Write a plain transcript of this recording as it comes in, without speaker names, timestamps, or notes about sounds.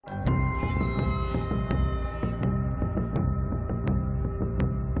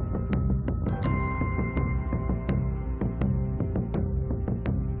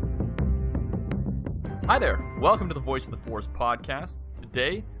Hi there, welcome to the Voice of the Force podcast.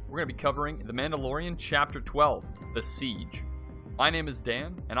 Today, we're going to be covering The Mandalorian Chapter 12, The Siege. My name is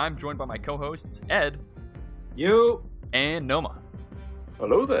Dan, and I'm joined by my co-hosts, Ed. You. And Noma.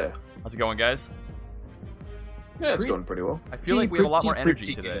 Hello there. How's it going, guys? Yeah, it's going pretty well. I feel like we have a lot more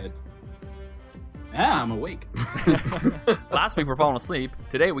energy today. Good. Yeah, I'm awake. Last week we were falling asleep.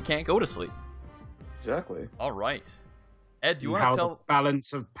 Today we can't go to sleep. Exactly. All right. Ed, do you want How to tell... the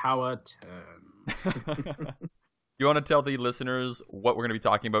balance of power turns. You want to tell the listeners what we're going to be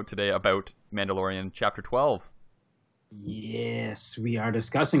talking about today about Mandalorian Chapter 12? Yes, we are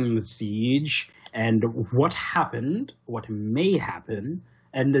discussing the siege and what happened, what may happen,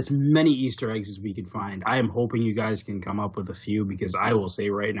 and as many Easter eggs as we can find. I am hoping you guys can come up with a few, because I will say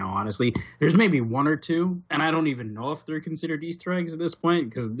right now, honestly, there's maybe one or two, and I don't even know if they're considered Easter eggs at this point,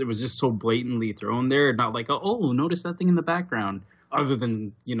 because it was just so blatantly thrown there. Not like, oh, notice that thing in the background, other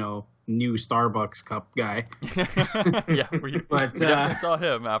than, you know, new Starbucks cup guy. Yeah, we definitely saw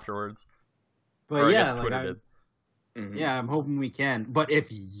him afterwards. But or yeah, I guess Twitter did. Mm-hmm. Yeah, I'm hoping we can. But if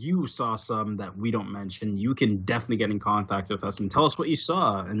you saw some that we don't mention, you can definitely get in contact with us and tell us what you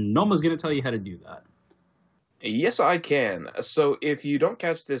saw. And Noma's going to tell you how to do that. Yes, I can. So if you don't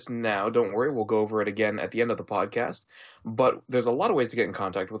catch this now, don't worry. We'll go over it again at the end of the podcast. But there's a lot of ways to get in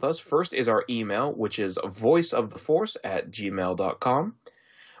contact with us. First is our email, which is voiceoftheforce@gmail.com.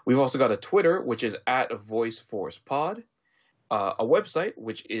 We've also got a Twitter, which is @VoiceForcePod. A website,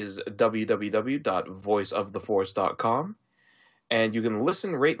 which is www.voiceoftheforce.com. And you can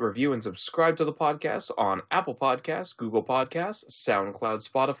listen, rate, review, and subscribe to the podcast on Apple Podcasts, Google Podcasts, SoundCloud,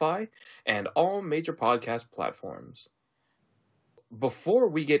 Spotify, and all major podcast platforms. Before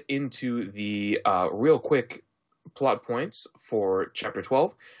we get into the real quick plot points for Chapter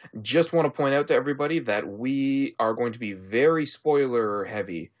 12, just want to point out to everybody that we are going to be very spoiler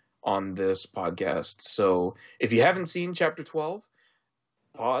heavy on this podcast. So if you haven't seen Chapter 12,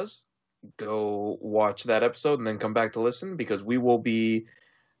 pause, go watch that episode, and then come back to listen, because we will be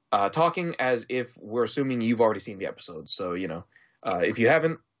talking as if we're assuming you've already seen the episode. So, you know, if you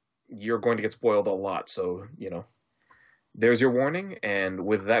haven't, you're going to get spoiled a lot. So, you know, there's your warning. And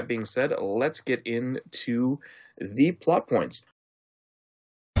with that being said, let's get into the plot points.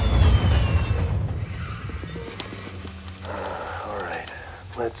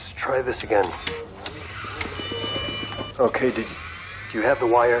 Let's try this again. Okay, do you have the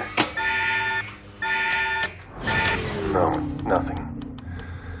wire? No, nothing.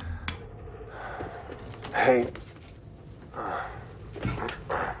 Hey.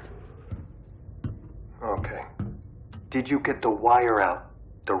 Okay. Did you get the wire out?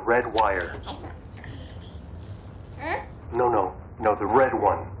 The red wire? No, the red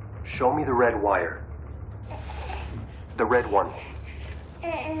one. Show me the red wire. The red one.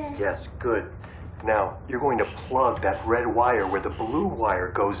 Yes, good. Now, you're going to plug that red wire where the blue wire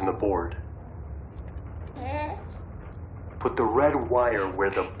goes in the board. Put the red wire where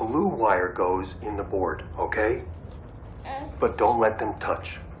the blue wire goes in the board, okay? But don't let them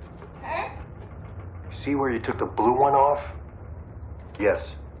touch. See where you took the blue one off?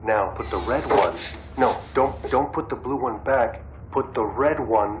 Yes. Now, put the red one... No, don't put the blue one back. Put the red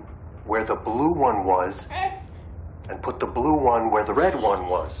one where the blue one was, and put the blue one where the red one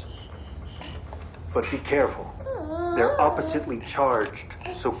was. But be careful. They're oppositely charged,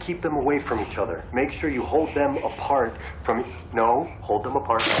 so keep them away from each other. Make sure you hold them apart from... No, hold them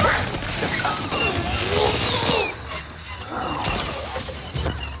apart.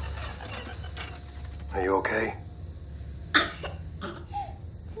 Are you okay?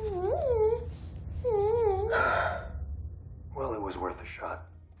 Well, it was worth a shot.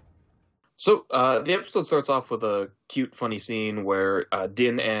 So the episode starts off with a cute, funny scene where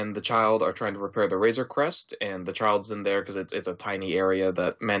Din and the child are trying to repair the Razor Crest, and the child's in there because it's a tiny area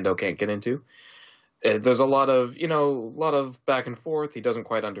that Mando can't get into. There's a lot of back and forth. He doesn't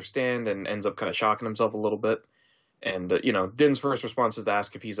quite understand and ends up kind of shocking himself a little bit. And, Din's first response is to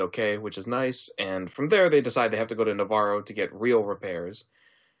ask if he's okay, which is nice. And from there, they decide they have to go to Navarro to get real repairs.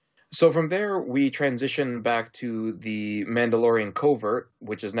 So from there, we transition back to the Mandalorian covert,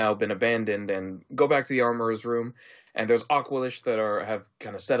 which has now been abandoned, and go back to the armorer's room. And there's Aqualish that have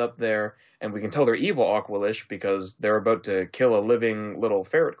kind of set up there, and we can tell they're evil Aqualish because they're about to kill a living little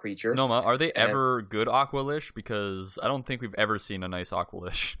ferret creature. Noma, are they ever good Aqualish? Because I don't think we've ever seen a nice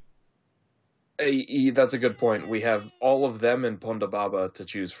Aqualish. That's a good point. We have all of them and Ponda Baba to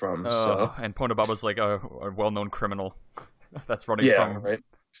choose from. And Ponda Baba's like a well-known criminal that's running from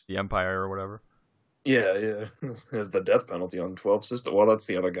the Empire or whatever. Yeah. Has the death penalty on 12 system. Well, that's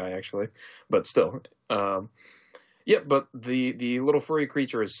the other guy, actually. But still. Yeah, but the little furry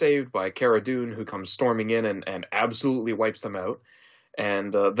creature is saved by Cara Dune, who comes storming in and absolutely wipes them out,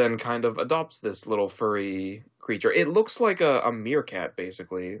 and then kind of adopts this little furry creature. It looks like a meerkat,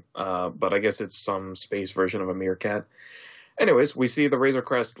 basically, but I guess it's some space version of a meerkat. Anyways, we see the Razor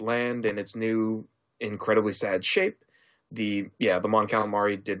Crest land in its new, incredibly sad shape. The Mon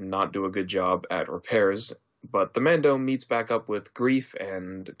Calamari did not do a good job at repairs, but the Mando meets back up with Grief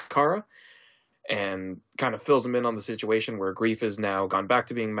and Kara, and kind of fills him in on the situation where Grief is now gone back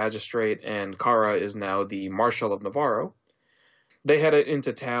to being magistrate, and Kara is now the Marshal of Navarro. They head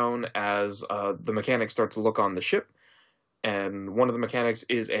into town as the mechanics start to look on the ship, and one of the mechanics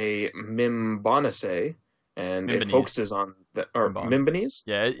is a Mimbanese, and Mimbanese. it focuses on Mimbanese.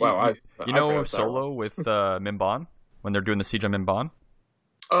 Yeah, Wow, you know Solo with Mimban when they're doing the siege on Mimban.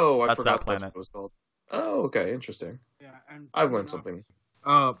 Oh, That's forgot that planet. that's what it was called. Oh, okay, interesting. Yeah, and I've learned something.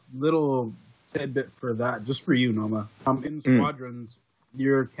 Little tidbit for that, just for you, Noma. In Squadrons,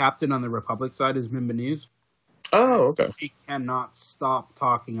 your captain on the Republic side is Mimbanese. Oh, okay. She cannot stop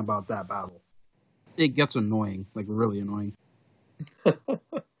talking about that battle. It gets annoying, like really annoying.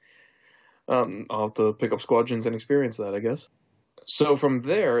 I'll have to pick up Squadrons and experience that, I guess. So from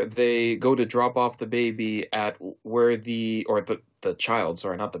there, they go to drop off the baby at where the child,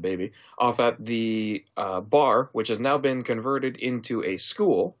 sorry, not the baby, off at the bar, which has now been converted into a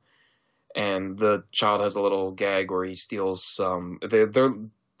school. And the child has a little gag where he steals some. They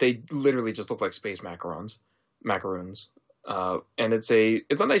literally just look like space macaroons. And it's a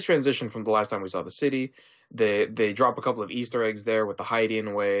nice transition from the last time we saw the city. They drop a couple of Easter eggs there with the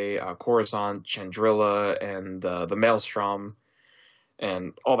hiding way, Coruscant, Chandrilla, and the Maelstrom,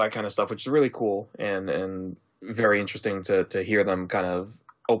 and all that kind of stuff, which is really cool and very interesting to hear them kind of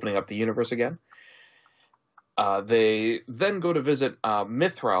opening up the universe again. They then go to visit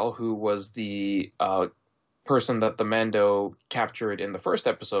Mithral, who was the person that the Mando captured in the first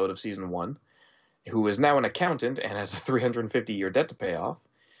episode of Season 1, who is now an accountant and has a 350-year debt to pay off.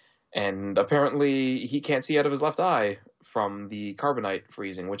 And apparently he can't see out of his left eye from the carbonite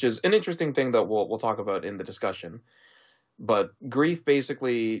freezing, which is an interesting thing that we'll talk about in the discussion. But Grief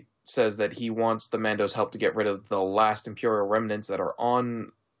basically says that he wants the Mando's help to get rid of the last Imperial remnants that are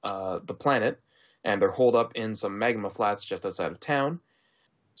on the planet, and they're holed up in some magma flats just outside of town.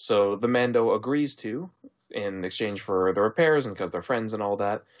 So the Mando agrees to, in exchange for the repairs and because they're friends and all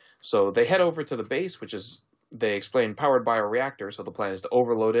that. So they head over to the base, which is, they explain, powered by a reactor, so the plan is to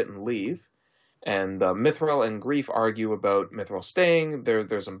overload it and leave. And Mithral and Grief argue about Mithral staying.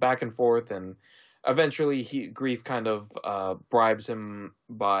 There's some back and forth, and eventually Grief kind of bribes him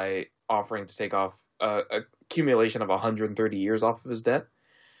by offering to take off a accumulation of 130 years off of his debt.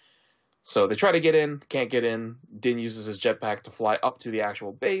 So they try to get in, can't get in. Din uses his jetpack to fly up to the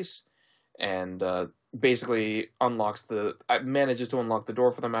actual base, and basically manages to unlock the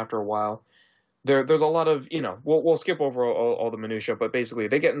door for them after a while. There's a lot of, we'll skip over all the minutia, but basically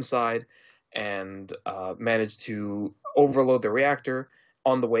they get inside and manage to overload the reactor.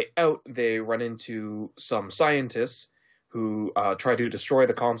 On the way out, they run into some scientists who try to destroy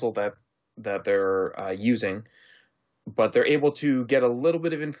the console that they're using, but they're able to get a little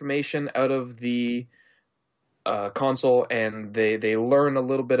bit of information out of the console, and they learn a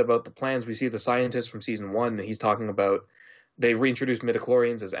little bit about the plans. We see the scientist from Season 1, and he's talking about, they reintroduced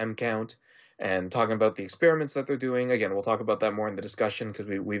midichlorians as M-count, and talking about the experiments that they're doing. Again, we'll talk about that more in the discussion, because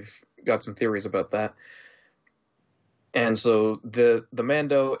we've got some theories about that. And so the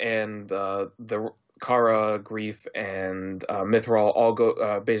Mando and the Kara, Grief, and Mithral all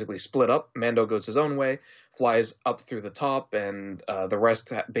go basically split up. Mando goes his own way, flies up through the top, and the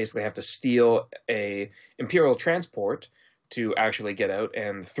rest basically have to steal a Imperial transport to actually get out.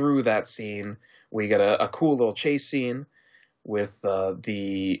 And through that scene, we get a cool little chase scene with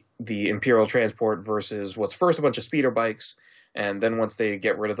the Imperial transport versus what's first a bunch of speeder bikes, and then once they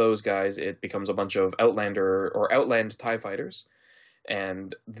get rid of those guys, it becomes a bunch of Outland TIE fighters.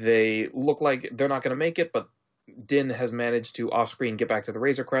 And they look like they're not going to make it, but Din has managed to off-screen get back to the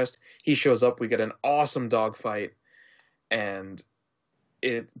Razor Crest. He shows up, we get an awesome dogfight, and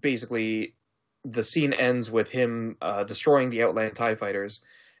it basically, the scene ends with him destroying the Outland TIE fighters,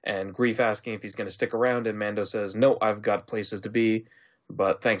 and Grief asking if he's going to stick around, and Mando says, no, I've got places to be,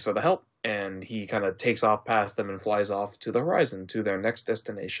 but thanks for the help. And he kind of takes off past them and flies off to the horizon, to their next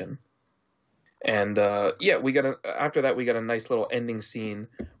destination. And after that, we got a nice little ending scene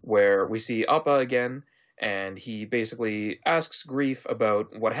where we see Appa again, and he basically asks Grief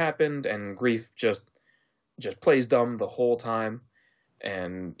about what happened, and Grief just plays dumb the whole time,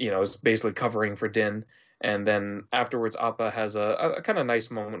 and is basically covering for Din. And then afterwards, Appa has a kind of nice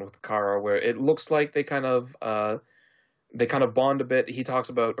moment with Kara, where it looks like they kind of they kind of bond a bit. He talks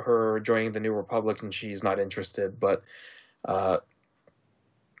about her joining the New Republic, and she's not interested, but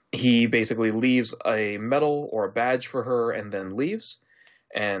he basically leaves a medal or a badge for her and then leaves.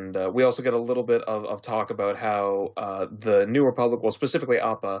 And we also get a little bit of talk about how the New Republic, well, specifically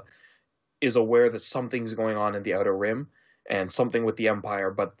Appa, is aware that something's going on in the Outer Rim and something with the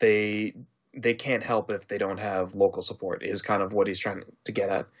Empire, but they can't help if they don't have local support, is kind of what he's trying to get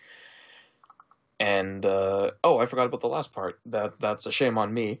at. And, I forgot about the last part. That's a shame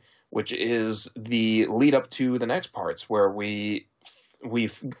on me, which is the lead up to the next parts, where we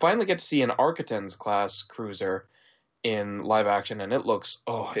finally get to see an Architens class cruiser in live action, and it looks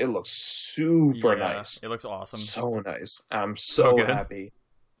super nice. It looks awesome. So nice. I'm so happy.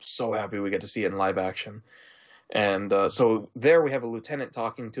 So happy we get to see it in live action. And so there we have a lieutenant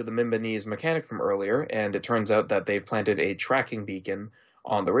talking to the Mimbanese mechanic from earlier, and it turns out that they've planted a tracking beacon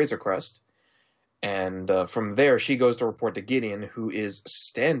on the Razor Crest. And from there, she goes to report to Gideon, who is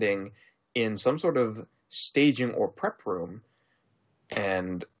standing in some sort of staging or prep room.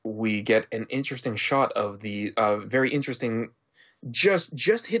 And we get an interesting shot of the very interesting,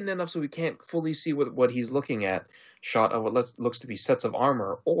 just hidden enough so we can't fully see what he's looking at, shot of what looks to be sets of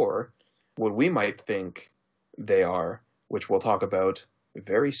armor, or what we might think they are, which we'll talk about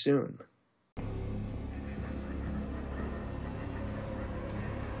very soon.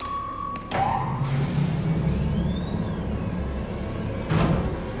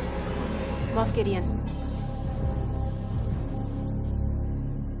 Moff Gideon.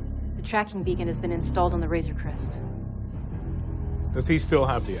 The tracking beacon has been installed on the Razor Crest. Does he still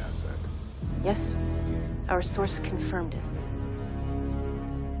have the asset? Yes. Our source confirmed it.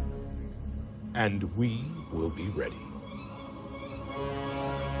 And we will be ready.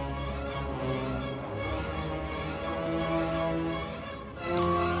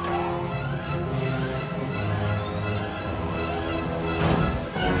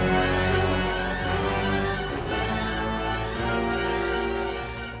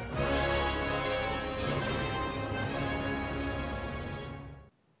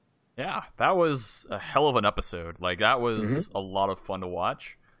 Yeah, that was a hell of an episode. Like, that was a lot of fun to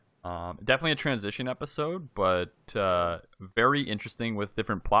watch. Definitely a transition episode, but very interesting, with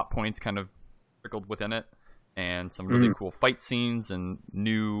different plot points kind of trickled within it, and some really cool fight scenes and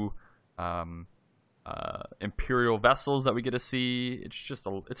new Imperial vessels that we get to see. It's just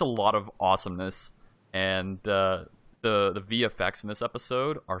it's a lot of awesomeness, and the VFX in this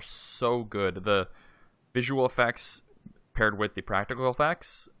episode are so good. The visual effects paired with the practical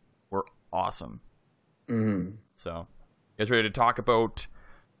effects were awesome. So, you guys ready to talk about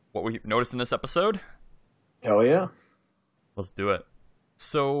what we noticed in this episode? Hell yeah. Let's do it.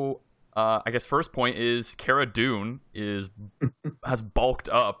 So, I guess first point is Cara Dune has bulked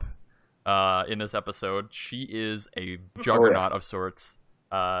up in this episode. She is a juggernaut of sorts.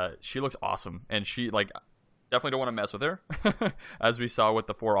 She looks awesome, and she definitely don't want to mess with her, as we saw with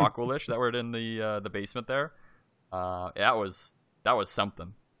the 4 Aqualish that were in the basement there. That was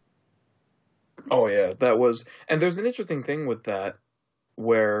something. Oh yeah, that was. And there's an interesting thing with that,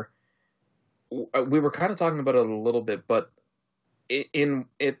 where we were kind of talking about it a little bit, but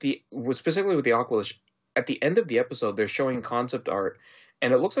specifically with the Aqualish, at the end of the episode, they're showing concept art,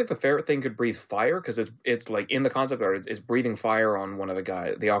 and it looks like the ferret thing could breathe fire, because it's like in the concept art, it's breathing fire on one of the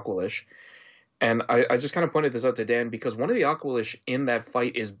Aqualish. And I just kind of pointed this out to Dan, because one of the Aqualish in that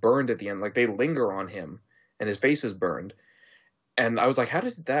fight is burned at the end. Like, they linger on him, and his face is burned. And I was like,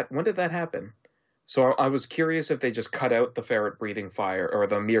 when did that happen? So I was curious if they just cut out the ferret breathing fire, or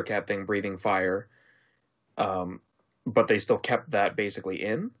the meerkat thing breathing fire, but they still kept that basically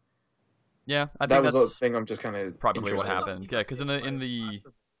in. Yeah, I think that was that's the thing. I'm just kind of probably what happened. Yeah, because in the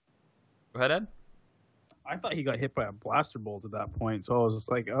go ahead, Ed. I thought he got hit by a blaster bolt at that point, so I was just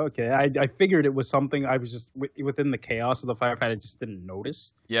like, okay. I figured it was something. I was just within the chaos of the firefight. I just didn't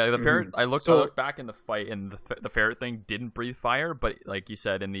notice. Yeah, the ferret. I looked back in the fight, and the ferret thing didn't breathe fire, but like you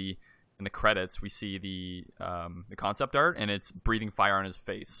said, in the credits, we see the concept art, and it's breathing fire on his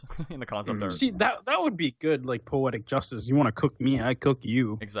face in the concept art. See, that would be good, like poetic justice. You want to cook me, I cook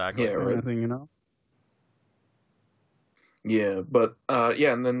you. Exactly. Yeah, right. Anything, you know. Yeah, but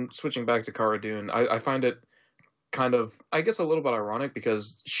and then switching back to Cara Dune, I find it kind of, I guess, a little bit ironic,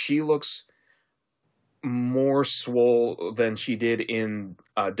 because she looks more swole than she did in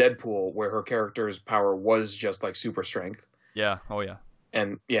Deadpool, where her character's power was just like super strength. Yeah. Oh yeah.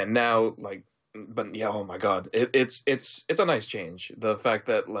 And yeah, now oh my god, it's a nice change. The fact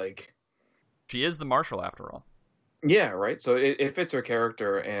that she is the Marshal after all. Yeah, right. So it fits her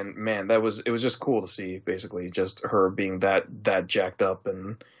character, and man, it was just cool to see, basically, just her being that jacked up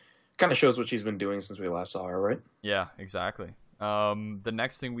and Kind of shows what she's been doing since we last saw her, right? Yeah, exactly. The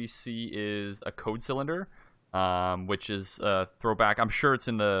next thing we see is a code cylinder, which is a throwback. I'm sure it's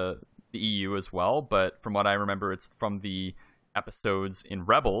in the EU as well, but from what I remember, it's from the episodes in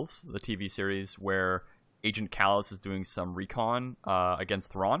Rebels, the TV series, where Agent Callus is doing some recon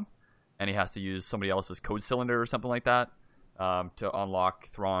against Thrawn, and he has to use somebody else's code cylinder or something like that to unlock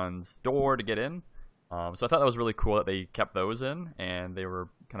Thrawn's door to get in. So I thought that was really cool that they kept those in, and they were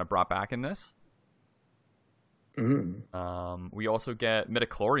kind of brought back in this. We also get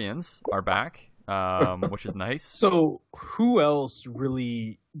midichlorians are back, which is nice. So who else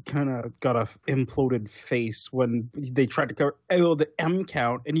really kind of got a imploded face when they tried to cover the M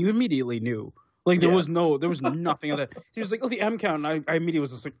count, and you immediately knew? Like there was nothing of that. He was like, the M count, and I immediately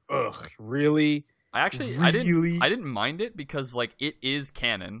was just like, ugh, really? I didn't mind it because like it is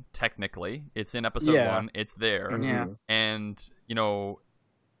canon technically. It's in episode 1. It's there. Yeah. And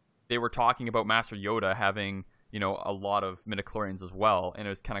they were talking about Master Yoda having a lot of midichlorians as well, and it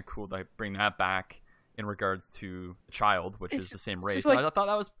was kind of cool to bring that back in regards to the child, which is the same race. Like, and I thought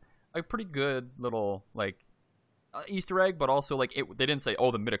that was a pretty good little like Easter egg, but also like they didn't say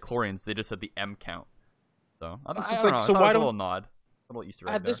the midichlorians. They just said the M count. So I don't know. I thought it was a little nod. Little Easter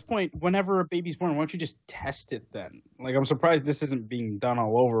egg at this point, whenever a baby's born, why don't you just test it then? Like, I'm surprised this isn't being done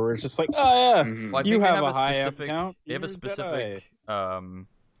all over. It's just like, Well, you have a high M count. They have a specific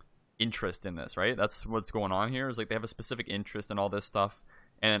interest in this, right? That's what's going on here. Is like they have a specific interest in all this stuff,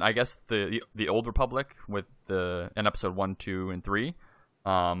 and I guess the Old Republic with in episode 1, 2, and 3,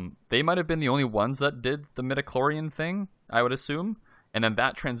 they might have been the only ones that did the midichlorian thing, I would assume, and then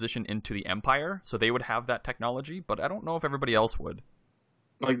that transitioned into the Empire, so they would have that technology, but I don't know if everybody else would.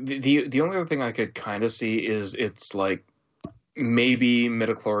 Like the only other thing I could kind of see is it's like maybe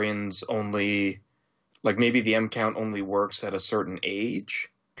midichlorians only, like maybe the M count only works at a certain age.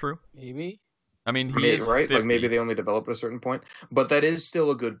 True. Maybe. I mean, he is right. 50. Like maybe they only develop at a certain point, but that is still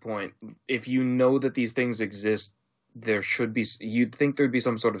a good point. If you know that these things exist, there should be. You'd think there'd be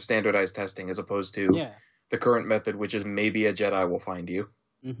some sort of standardized testing as opposed to the current method, which is maybe a Jedi will find you.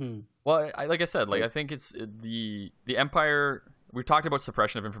 Mm-hmm. Well, like I said, like I think it's the Empire. We talked about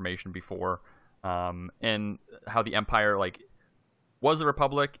suppression of information before, and how the Empire like was a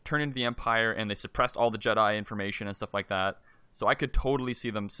republic, turned into the Empire, and they suppressed all the Jedi information and stuff like that. So I could totally see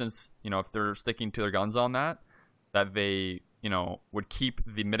them, since if they're sticking to their guns on that they would keep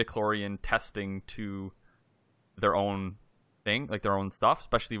the midichlorian testing to their own thing, like their own stuff,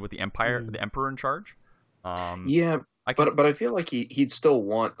 especially with the Empire, the Emperor in charge. But I feel like he'd still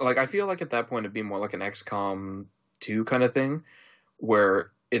want, like, I feel like at that point it'd be more like an XCOM 2 kind of thing,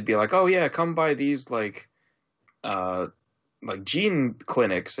 where it'd be like, oh yeah, come by these like gene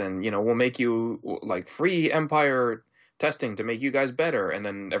clinics, and we'll make you like free Empire testing to make you guys better, and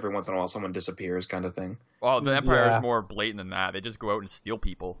then every once in a while someone disappears, kind of thing. Well, the Empire is more blatant than that. They just go out and steal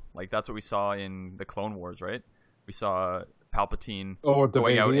people. Like that's what we saw in the Clone Wars, right? We saw Palpatine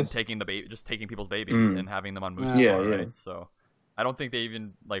going out and taking taking people's babies and having them on Mustafar, right? So I don't think they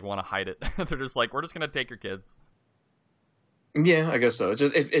even like want to hide it. They're just like, we're just gonna take your kids. Yeah, I guess so.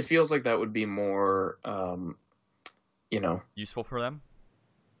 It feels like that would be more, useful for them.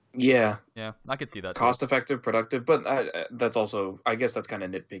 Yeah, I could see that. Cost effective, productive, but that's also, I guess, that's kind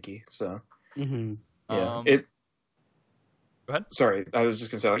of nitpicky. So, mm-hmm. Yeah, Go ahead. Sorry, I was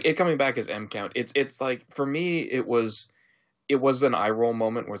just gonna say, like, it coming back as M count. It's like, for me, it was an eye roll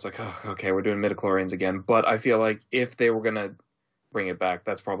moment where it's like, oh, okay, we're doing midichlorians again. But I feel like if they were gonna bring it back,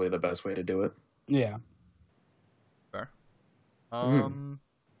 that's probably the best way to do it. Yeah. Fair.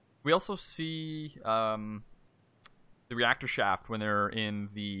 We also see the reactor shaft when they're in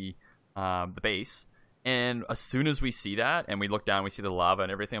the base, and as soon as we see that and we look down, we see the lava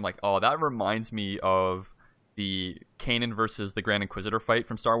and everything. I'm like, oh, that reminds me of the Kanan versus the Grand Inquisitor fight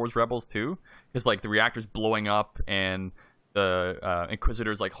from Star Wars Rebels 2, because like the reactor's blowing up and the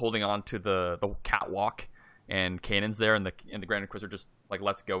Inquisitor's like holding on to the catwalk, and Kanan's there, and the Grand Inquisitor just like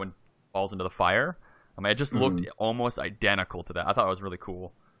lets go and falls into the fire. I mean, it just looked almost identical to that. I thought it was really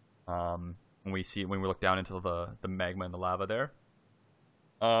cool. When we look down into the magma and the lava there.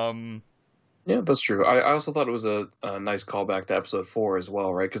 Yeah, that's true. I also thought it was a nice callback to episode 4 as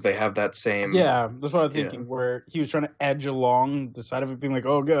well, right? Because they have that same... Yeah, that's what I was thinking, where he was trying to edge along the side of it, being like,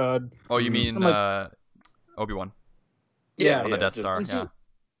 oh, God. Oh, you mean like, Obi-Wan? Yeah, on the Death Star,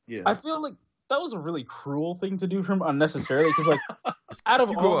 yeah. I feel like that was a really cruel thing to do for him unnecessarily, because, like, out of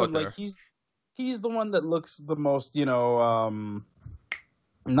all of them, like, he's the one that looks the most,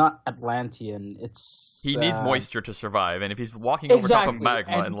 not Atlantean. He needs moisture to survive, and if he's walking over top of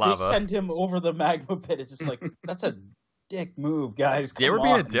magma and lava, they send him over the magma pit. It's just like, that's a dick move, guys. They Come were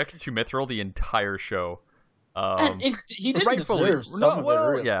being a on. dick to Mithril the entire show. He didn't deserve some of it,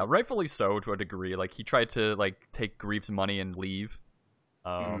 really. Yeah, rightfully so to a degree. Like he tried to take Greaves' money and leave,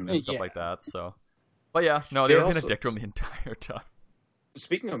 and stuff like that. So, but yeah, no, they were being a dick to him the entire time.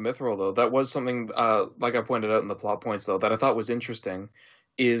 Speaking of Mithril, though, that was something, like I pointed out in the plot points, though, that I thought was interesting,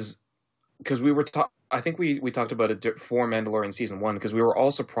 is because we were I think we talked about it for Mandalorian Season 1, because we were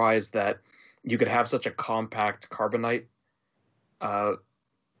all surprised that you could have such a compact carbonite,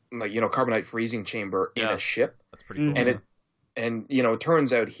 carbonite freezing chamber in a ship. That's pretty cool. And it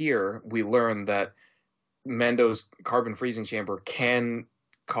turns out here, we learn that Mando's carbon freezing chamber can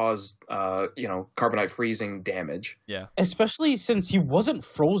cause carbonite freezing damage. Yeah, especially since he wasn't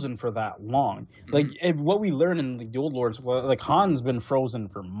frozen for that long. Like what we learn in the Old Lords, like Han's been frozen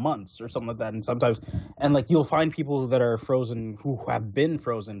for months or something like that, and you'll find people that are frozen who have been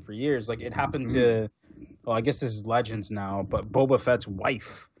frozen for years. Like it happened to, well, I guess this is Legends now, but Boba Fett's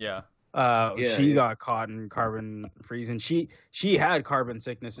wife. Yeah. She got caught in carbon freezing. She had carbon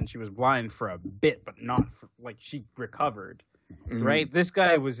sickness and she was blind for a bit, but not for, she recovered. Right, this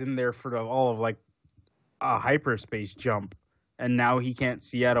guy was in there for all of a hyperspace jump, and now he can't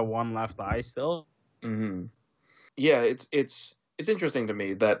see out of one left eye still. Yeah, it's interesting to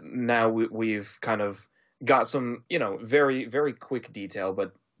me that now we've kind of got some very very quick detail,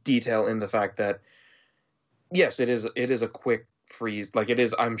 but detail in the fact that yes, it is a quick freeze. Like it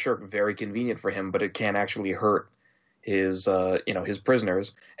is, I'm sure, very convenient for him, but it can actually hurt his his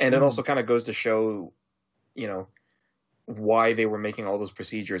prisoners, and it also kind of goes to show why they were making all those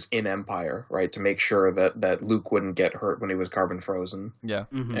procedures in Empire, right? To make sure that Luke wouldn't get hurt when he was carbon frozen. Yeah.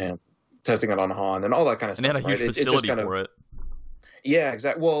 And testing it on Han and all that kind of stuff. And they had a huge facility for it. Yeah,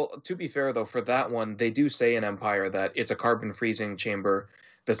 exactly. Well, to be fair, though, for that one, they do say in Empire that it's a carbon freezing chamber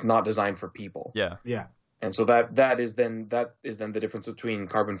that's not designed for people. Yeah. Yeah. And so that is then the difference between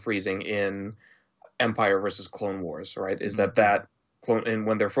carbon freezing in Empire versus Clone Wars, right? Is that clone, and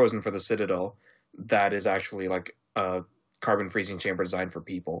when they're frozen for the Citadel, that is actually like a carbon freezing chamber designed for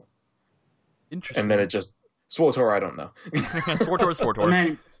people. Interesting. And then it just SWTOR, I don't know. SWTOR.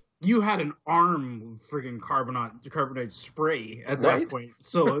 Man, you had an arm friggin' carbonite spray at that point.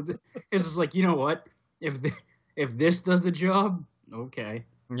 So it's just like, you know what? If this does the job, okay.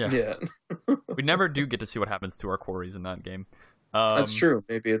 Yeah. We never do get to see what happens to our quarries in that game. That's true.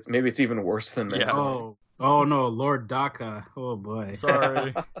 Maybe it's even worse than that. Yeah. Oh no, Lord Daka. Oh boy.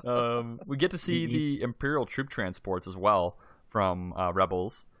 Sorry. We get to see the Imperial troop transports as well from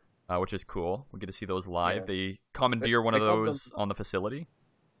Rebels, which is cool. We get to see those live. Yeah. They commandeer one of those on the facility.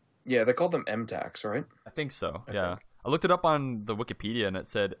 Yeah, they call them MTACs, right? I think so. Yeah. I looked it up on the Wikipedia and it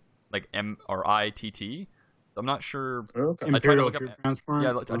said like M or ITT. I'm not sure. Okay. I tried to look up. Transport?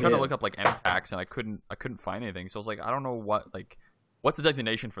 Yeah, I tried to look up like MTACs and I couldn't find anything. So I was like, I don't know what's the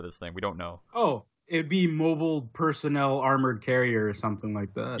designation for this thing? We don't know. Oh, it'd be mobile personnel armored carrier or something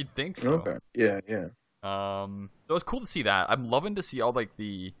like that. You'd think so. Okay. Yeah. So it was cool to see that. I'm loving to see all like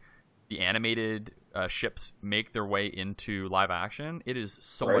the animated ships make their way into live action. It is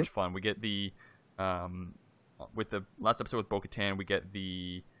so much fun. We get the with the last episode with Bo-Katan, we get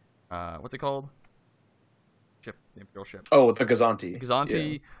the what's it called? Ship, the Imperial ship. Oh, the Gazanti. Yeah.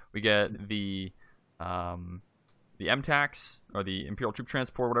 We get the MTACs or the Imperial Troop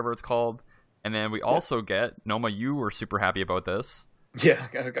Transport, whatever it's called, and then we also get Noma. You were super happy about this. Yeah,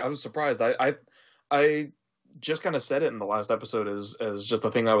 I was surprised. I just kind of said it in the last episode as just a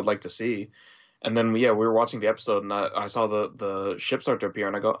thing I would like to see, and then we were watching the episode and I saw the ship start to appear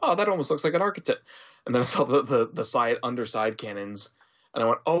and I go, oh, that almost looks like an Architect, and then I saw the underside cannons. And I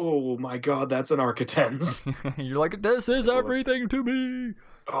went, oh my god, that's an Architens. You're like, this is everything to me.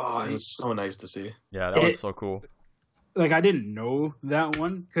 Oh, it was so nice to see. Yeah, that was so cool. Like, I didn't know that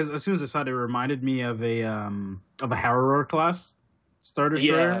one, because as soon as I saw it, it reminded me of a Harrower class starter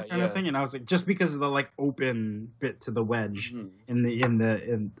kind of thing. And I was like, just because of the open bit to the wedge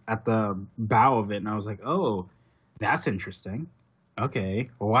at the bow of it, and I was like, oh, that's interesting. Okay,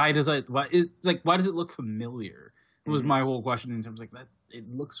 why does it look familiar? Was my whole question in terms of that it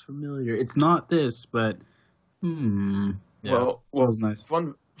looks familiar. It's not this, but Yeah. Well, was nice.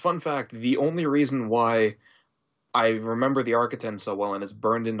 Fun fact: the only reason why I remember the Architens so well and it's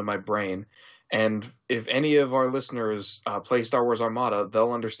burned into my brain, and if any of our listeners play Star Wars Armada,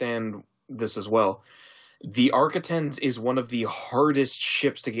 they'll understand this as well. The Architens is one of the hardest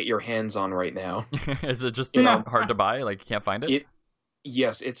ships to get your hands on right now. Is it just hard to buy? Like you can't find it?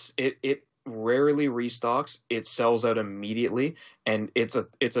 Yes, it rarely restocks. It sells out immediately, and it's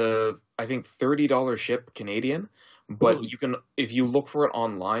a I think $30 ship Canadian. But you can, if you look for it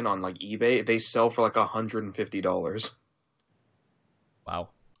online on eBay, they sell for $150. Wow.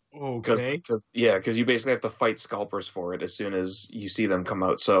 Okay. Because you basically have to fight scalpers for it as soon as you see them come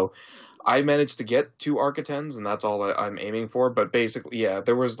out. So I managed to get 2 Architens, and that's all I'm aiming for. But basically, yeah,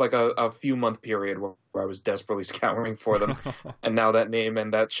 there was like a few month period where I was desperately scouring for them, and now that name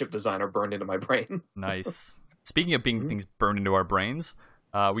and that ship design are burned into my brain. Nice. Speaking of being things burned into our brains,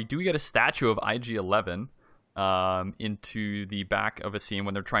 we do get a statue of IG-11 into the back of a scene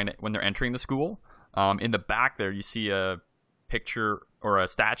when they're entering the school. In the back there, you see a picture or a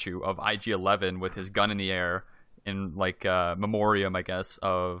statue of IG-11 with his gun in the air in like memoriam, I guess,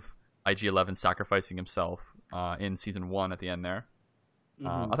 of IG-11 sacrificing himself in season 1 at the end there.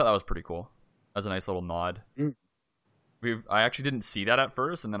 I thought that was pretty cool. That was a nice little nod. I actually didn't see that at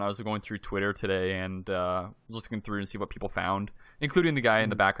first, and then I was going through Twitter today and was looking through and see what people found, including the guy in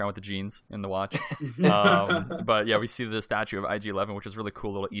the background with the jeans in the watch. But yeah, we see the statue of IG-11, which is a really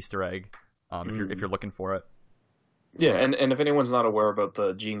cool little Easter egg if you're looking for it. Yeah, and if anyone's not aware about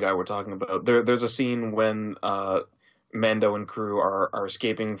the Gene guy we're talking about, there's a scene when Mando and crew are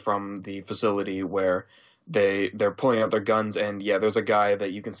escaping from the facility where they're pulling out their guns, and yeah, there's a guy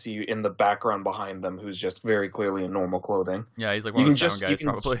that you can see in the background behind them who's just very clearly in normal clothing. Yeah, he's like one of the sound guys,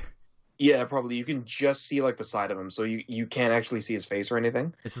 probably. Yeah, probably. You can just see like the side of him, so you can't actually see his face or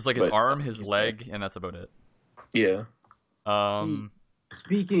anything. It's just like his arm, his leg, and that's about it. Yeah.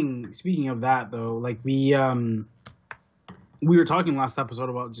 Speaking of that though, like we were talking last episode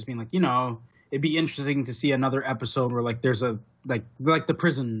about just being like, it'd be interesting to see another episode where like there's a like the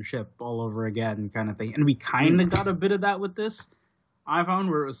prison ship all over again kind of thing, and we kind of got a bit of that with this. I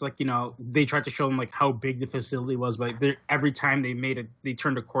found where it was like they tried to show them like how big the facility was, but like, every time they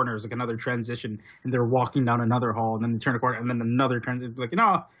turned a corner, it was like another transition, and they're walking down another hall, and then they turn a corner, and then another transition.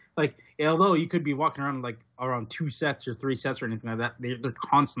 Like although you could be walking around like around 2 sets or 3 sets or anything like that, they're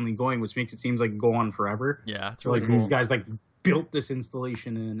constantly going, which makes it seems like go on forever. Yeah, it's so really like cool. These guys like built this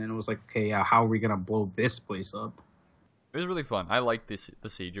installation in, and it was like, okay, how are we gonna blow this place up? It was really fun. I liked the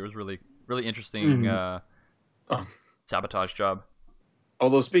siege. It was really really interesting sabotage job.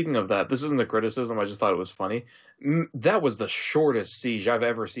 Although speaking of that, this isn't a criticism. I just thought it was funny. That was the shortest siege I've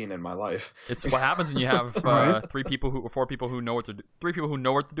ever seen in my life. It's what happens when you have 4 people who know what they're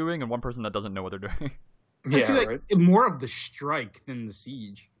doing, and 1 person that doesn't know what they're doing. Yeah, right. More of the strike than the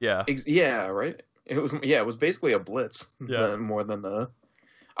siege. Yeah. Yeah, right. It was basically a blitz. Yeah. More than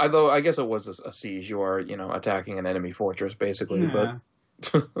although I guess it was a siege. You are attacking an enemy fortress basically. Yeah.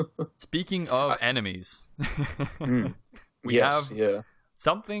 But speaking of enemies, we have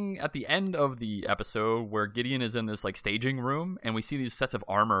something at the end of the episode where Gideon is in this like staging room, and we see these sets of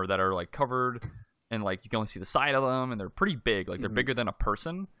armor that are like covered, and like you can only see the side of them, and they're pretty big. Like they're bigger than a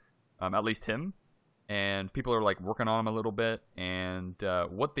person, at least him. And people are like working on him a little bit, and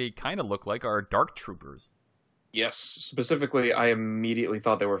what they kind of look like are Dark Troopers. Yes, specifically, I immediately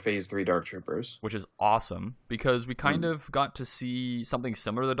thought they were Phase 3 Dark Troopers, which is awesome because we kind of got to see something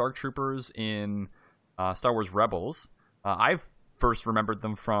similar to the Dark Troopers in Star Wars Rebels. I've first remembered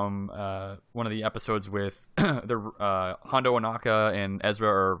them from one of the episodes with Hondo Ohnaka and Ezra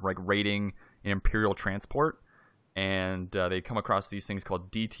are like raiding an Imperial transport, and they come across these things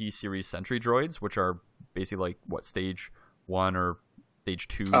called DT series sentry droids, which are basically like stage 1 or stage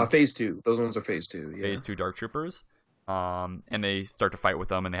 2. Phase 2. Those ones are Phase 2. Yeah. Phase 2 Dark Troopers, and they start to fight with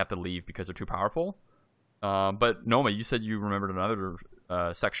them, and they have to leave because they're too powerful. But Noma, you said you remembered another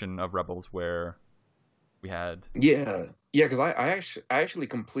section of Rebels where we had because I actually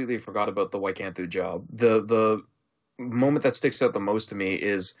completely forgot about the Waikanthu job. The moment that sticks out the most to me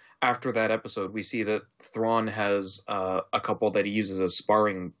is after that episode, we see that Thrawn has a couple that he uses as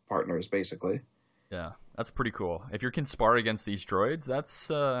sparring partners, basically. Yeah, that's pretty cool. If you can spar against these droids, that's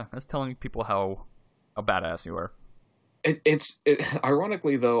telling people how badass you are.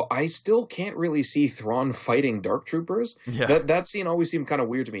 Ironically, though, I still can't really see Thrawn fighting Dark Troopers. Yeah. That scene always seemed kind of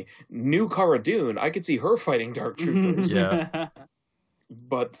weird to me. New Cara Dune, I could see her fighting Dark Troopers. Yeah.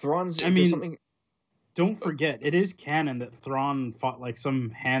 But Thrawn's... something... Don't forget, it is canon that Thrawn fought like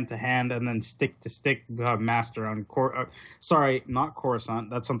some hand-to-hand and then stick-to-stick master on... sorry, not Coruscant.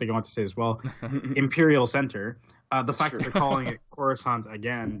 That's something I want to say as well. Imperial Center. The fact that they're calling it Coruscant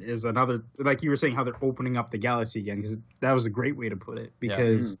again is another... Like you were saying, how they're opening up the galaxy again, because that was a great way to put it.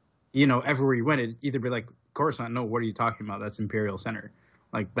 Because, everywhere you went, it'd either be like, Coruscant, no, what are you talking about? That's Imperial Center.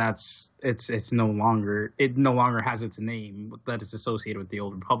 Like it no longer has its name that is associated with the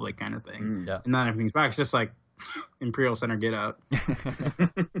Old Republic kind of thing. Yeah. And then everything's back. It's just like Imperial Center, get out.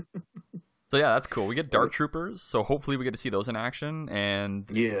 So yeah, that's cool. We get Dark Troopers, so hopefully we get to see those in action. And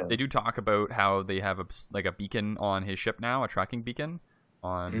they do talk about how they have a beacon on his ship now, a tracking beacon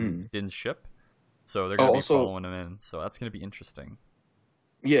on Din's ship. So they're going to be following him in. So that's going to be interesting.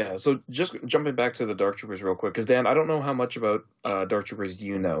 Yeah, so just jumping back to the Dark Troopers real quick, because Dan, I don't know how much about Dark Troopers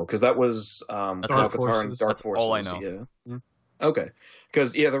you know, because that was That's Dark Al-Qatar and Forces. Dark That's Forces. all I know. Yeah. Okay.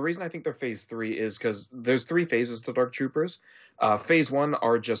 Because, the reason I think they're Phase 3 is because there's 3 phases to Dark Troopers. Phase 1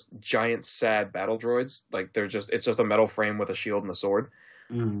 are just giant, sad battle droids. Like, it's just a metal frame with a shield and a sword.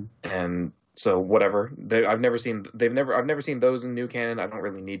 Mm. And so, whatever. I've never seen those in new canon. I don't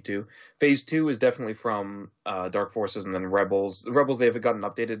really need to. Phase 2 is definitely from Dark Forces and then Rebels. The Rebels, they've got an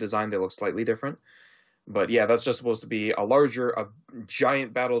updated design. They look slightly different. But yeah, that's just supposed to be a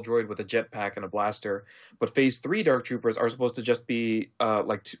giant battle droid with a jetpack and a blaster. But Phase 3 Dark Troopers are supposed to just be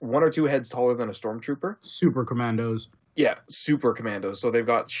one or two heads taller than a stormtrooper. Super commandos. Yeah, super commandos. So they've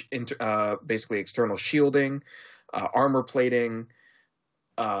got basically external shielding, armor plating,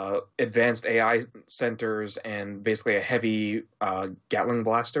 advanced AI centers, and basically a heavy Gatling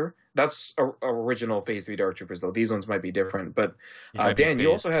blaster. That's original Phase 3 Dark Troopers, though. These ones might be different. But Dan,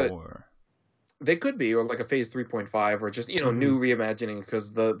 you also had... They could be, or like a Phase 3.5, or just new reimagining,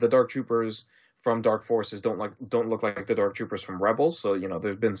 because the Dark Troopers from Dark Forces don't look like the Dark Troopers from Rebels. So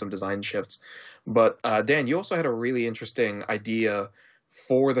there's been some design shifts. But Dan, you also had a really interesting idea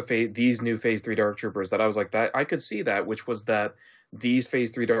for these new Phase 3 Dark Troopers that I was like, that I could see that, which was that these Phase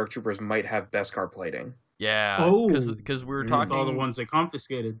 3 Dark Troopers might have Beskar plating. Yeah, because we were talking all the ones they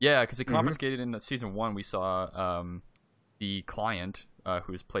confiscated. Yeah, because they confiscated in season 1. We saw the client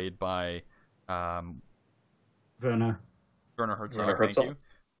who's played by. Werner Herzog. Thank you.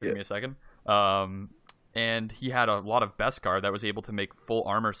 Give me a second. And he had a lot of Beskar that was able to make full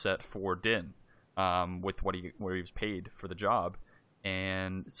armor set for Din, with where he was paid for the job.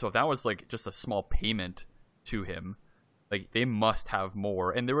 And so if that was like just a small payment to him, like they must have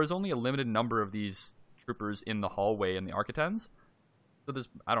more. And there was only a limited number of these troopers in the hallway in the Architens. So there's,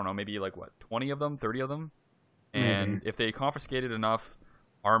 I don't know, maybe like 20 of them, 30 of them. And if they confiscated enough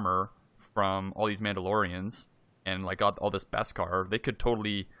armor from all these Mandalorians and like got all this Beskar, they could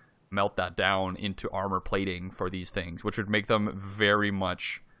totally melt that down into armor plating for these things, which would make them very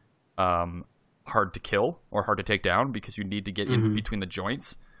much hard to kill or hard to take down, because you need to get in between the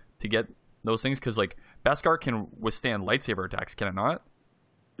joints to get those things, because like Beskar can withstand lightsaber attacks, can it not?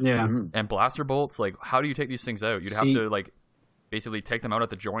 Yeah. And blaster bolts, like how do you take these things out? You'd have to like basically take them out at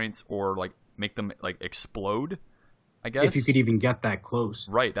the joints, or like make them like explode, I guess. If you could even get that close.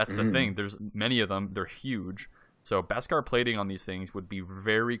 Right, that's the thing. There's many of them. They're huge. So Beskar plating on these things would be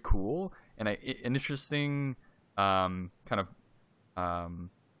very cool, and an interesting kind of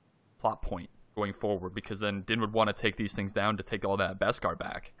plot point going forward, because then Din would want to take these things down to take all that Beskar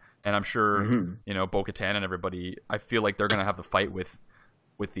back. And I'm sure, Bo-Katan and everybody, I feel like they're going to have the fight with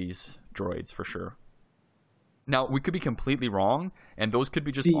these droids for sure. Now, we could be completely wrong, and those could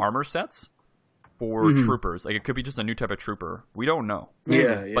be just armor sets for troopers. Like, it could be just a new type of trooper. We don't know.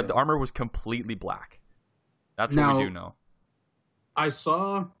 Yeah. But the armor was completely black. That's what we do know. I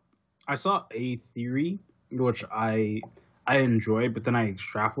saw a theory, which I enjoyed, but then I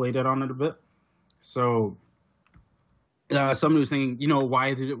extrapolated on it a bit. So, somebody was thinking, why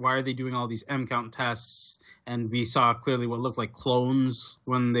are they doing all these M count tests? And we saw clearly what looked like clones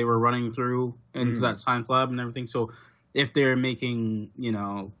when they were running through into that science lab and everything. So if they're making,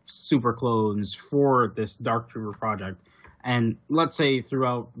 super clones for this Dark Trooper project, and let's say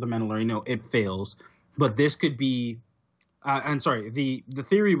throughout the Mandalorian, it fails, but this could be, the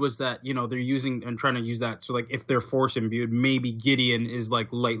theory was that, they're using and trying to use that. So like if they're force imbued, maybe Gideon is like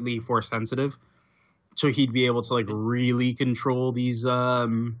lightly force sensitive. So he'd be able to like really control these, what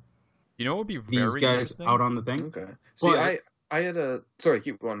would be these guys out on the thing. Okay. See, but I had a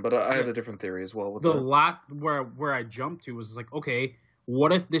keep going, but I had a different theory as well. With the lot where I jumped to was like, okay,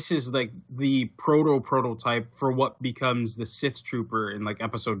 what if this is like the prototype for what becomes the Sith Trooper in like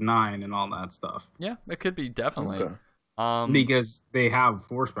Episode 9 and all that stuff? Yeah, it could be definitely. Okay. Because they have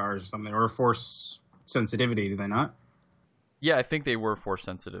force powers or something, or force sensitivity, do they not? Yeah, I think they were force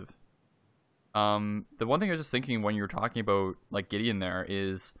sensitive. The one thing I was just thinking when you were talking about like Gideon there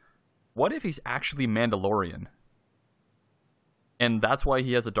is, what if he's actually Mandalorian? And that's why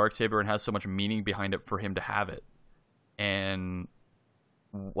he has a Darksaber and has so much meaning behind it for him to have it. And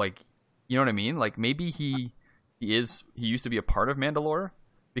like, you know what I mean? Like maybe he used to be a part of Mandalore,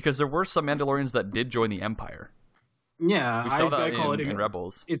 because there were some Mandalorians that did join the Empire. Yeah, we saw that I call it in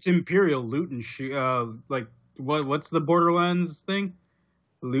Rebels. It's Imperial loot and shoot. Like what's the Borderlands thing?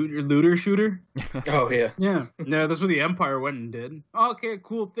 Looter shooter? Oh yeah. Yeah, that's what the Empire went and did. Okay,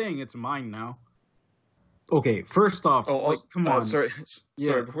 cool thing. It's mine now. Okay, first off, come on. Sorry,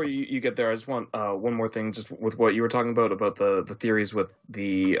 before you get there, I just want one more thing, just with what you were talking about the theories with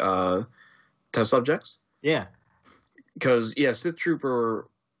the test subjects. Yeah. Because, Sith Trooper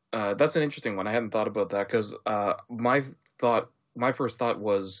That's an interesting one. I hadn't thought about that because my first thought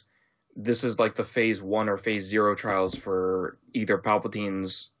was this is like the Phase 1 or Phase 0 trials for either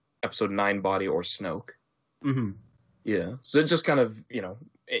Palpatine's Episode 9 body or Snoke. Mm-hmm. Yeah, so just kind of,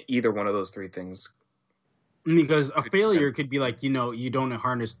 either one of those three things. Because a failure could be like, you don't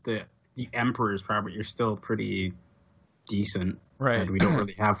harness the Emperor's power, but you're still pretty decent. Right. And we don't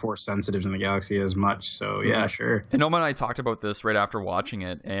really have Force sensitives in the galaxy as much, so yeah, sure. And Noma and I talked about this right after watching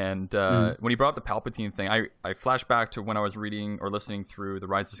it, and when he brought up the Palpatine thing, I flashed back to when I was reading or listening through the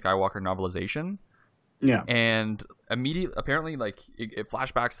Rise of Skywalker novelization. Yeah. And apparently, like, it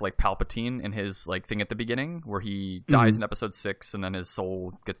flashbacks to, like, Palpatine and his, like, thing at the beginning, where he dies in Episode 6, and then his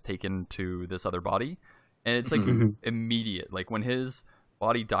soul gets taken to this other body. And it's, like, immediate. Like, when his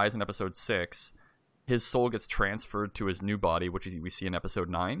body dies in Episode 6... his soul gets transferred to his new body, which is we see in Episode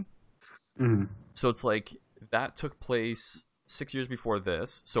 9. Mm-hmm. So it's like that took place 6 years before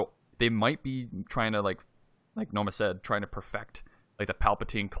this. So they might be trying to like Noma said, trying to perfect like the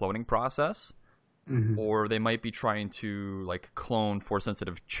Palpatine cloning process, or they might be trying to like clone Force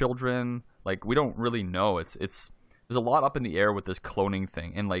sensitive children. Like we don't really know. It's there's a lot up in the air with this cloning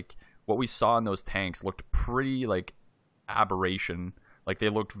thing, and like what we saw in those tanks looked pretty like aberration. Like they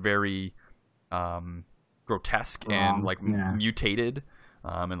looked very grotesque and like mutated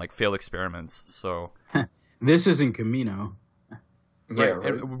and like failed experiments. So this isn't Camino. Yeah,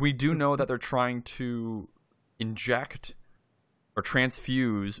 right. And we do know that they're trying to inject or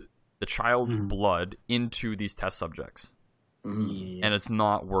transfuse the child's blood into these test subjects. Yes. And it's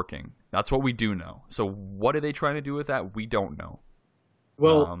not working. That's what we do know. So what are they trying to do with that? We don't know.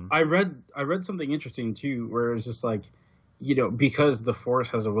 Well, I read something interesting too, where it's just like, because the Force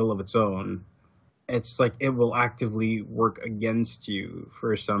has a will of its own, it's like it will actively work against you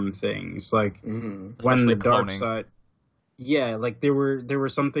for some things. Like when the dark side, like there were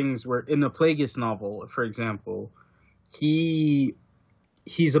some things where in the Plagueis novel, for example, he's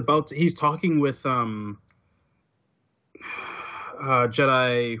talking with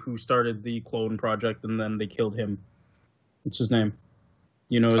Jedi who started the clone project and then they killed him. What's his name?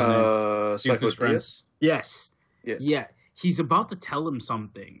 You know his name? Cyclopeus? Yes. Yeah. He's about to tell him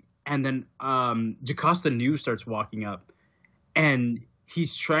something, and then Jocasta Nu starts walking up, and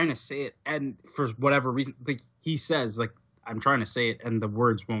he's trying to say it, and for whatever reason, like he says, like, I'm trying to say it, and the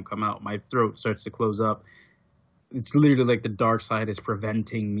words won't come out. My throat starts to close up. It's literally like the dark side is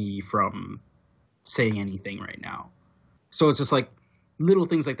preventing me from saying anything right now. So it's just like little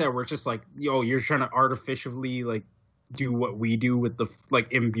things like that where it's just like, you're trying to artificially like do what we do with the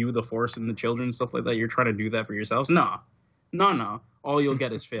like imbue the Force in the children and stuff like that. You're trying to do that for yourselves. No. All you'll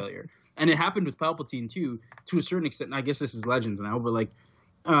get is failure. And it happened with Palpatine too, to a certain extent. And I guess this is Legends now, but like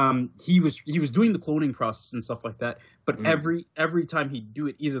he was doing the cloning process and stuff like that. But every time he'd do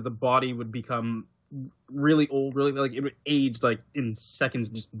it, either the body would become really old, really like it would age like in seconds,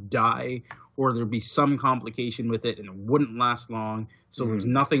 and just die, or there'd be some complication with it and it wouldn't last long. So there was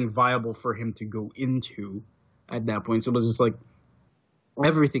nothing viable for him to go into at that point. So it was just like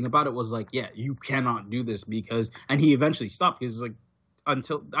everything about it was like, you cannot do this and he eventually stopped because like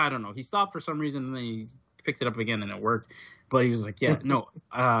until I don't know, he stopped for some reason and then he picked it up again and it worked. But he was like,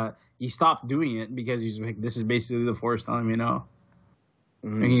 he stopped doing it because he's like, this is basically the Force telling me no.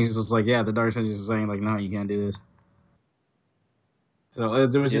 And he's just like, the dark side is just saying like, no, you can't do this. So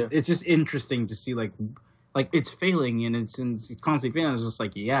there was it's just interesting to see like it's failing and it's constantly failing. It's just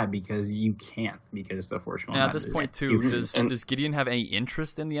like, because you can't, because the Force won't. And at this point too, does Gideon have any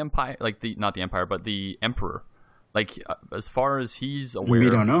interest in the Empire? Like not the Empire, but the Emperor. Like as far as he's aware, we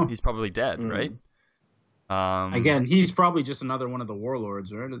don't know. He's probably dead, right? Again, he's probably just another one of the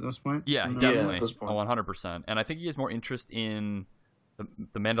warlords, right? At this point, definitely, at this point. 100%. And I think he has more interest in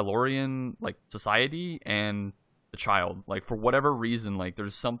the Mandalorian like society and the child. Like for whatever reason, like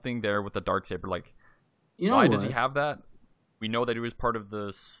there's something there with the Darksaber. Like, why does he have that? We know that he was part of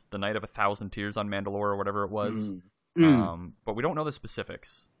the Night of 1,000 Tears on Mandalore or whatever it was, but we don't know the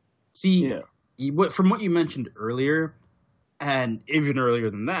specifics. See, from what you mentioned earlier, and even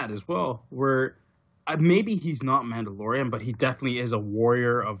earlier than that as well, where maybe he's not Mandalorian, but he definitely is a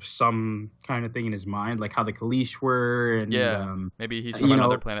warrior of some kind of thing in his mind, like how the Kalish were. And, maybe he's from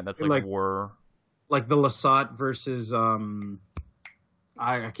another planet that's like war. Like the Lasat versus,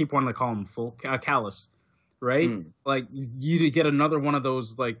 I keep wanting to call him Callus, right? Like, you get another one of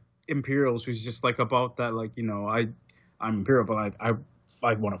those, like, Imperials who's just, like, about that, like, I'm Imperial, but, like,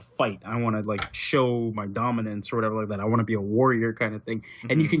 want to fight. I want to like show my dominance or whatever like that. I want to be a warrior kind of thing.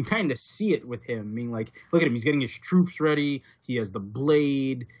 Mm-hmm. And you can kind of see it with him. Being like, look at him. He's getting his troops ready. He has the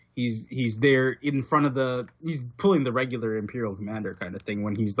blade. He's there in front of he's pulling the regular Imperial commander kind of thing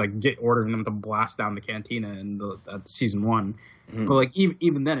when he's like ordering them to blast down the cantina in season 1. Mm-hmm. But like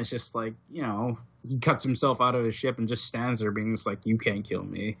even then, it's just like, you know, he cuts himself out of his ship and just stands there being just like, you can't kill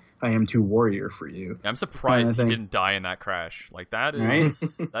me. I am too warrior for you. I'm surprised he didn't die in that crash. Like that is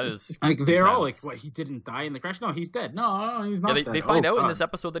right? That is like they're all like, what, he didn't die in the crash? No, he's dead. No, he's not dead. They find out in this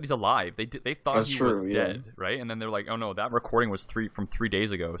episode that he's alive. They thought was dead, right? And then they're like, oh no, that recording was from 3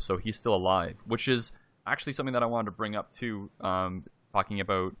 days ago, so he's still alive. Which is actually something that I wanted to bring up too, talking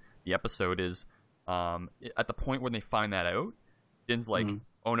about the episode is at the point when they find that out, Din's like,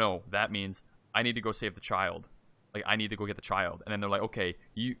 oh no, that means I need to go save the child. Like, I need to go get the child. And then they're like, okay,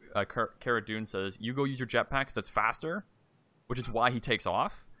 Cara Dune says, you go use your jetpack because that's faster, which is why he takes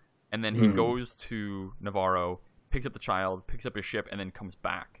off. And then he goes to Navarro, picks up the child, picks up his ship, and then comes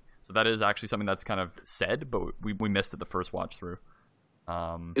back. So that is actually something that's kind of said, but we missed it the first watch through.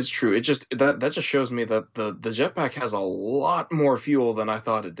 It's true. It just that just shows me that the jetpack has a lot more fuel than I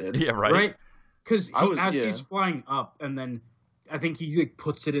thought it did. Yeah, right. Right? Because he's flying up, and then I think he like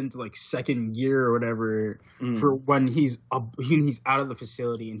puts it into like second gear or whatever for when he's out of the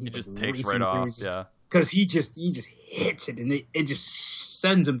facility and he just takes right off. Yeah, because he just hits it and it just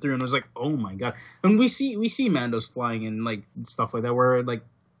sends him through. And it was like, oh my god! And we see Mandos flying and like stuff like that, where like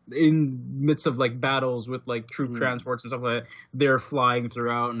in midst of like battles with like troop transports and stuff like that, they're flying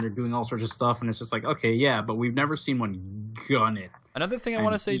throughout and they're doing all sorts of stuff. And it's just like, okay, yeah, but we've never seen one gun it. Another thing I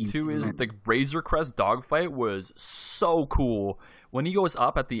want to say, too, is the Razor Crest dogfight was so cool. When he goes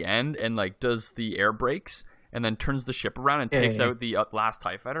up at the end and, like, does the air brakes and then turns the ship around and takes out the last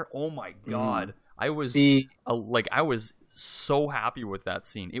TIE fighter, oh, my God. I was so happy with that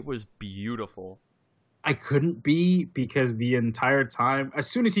scene. It was beautiful. I couldn't be because the entire time, as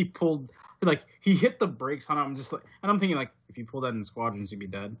soon as he pulled... Like, he hit the brakes on it. I'm just like... And I'm thinking, like, if you pull that in Squadrons, you'd be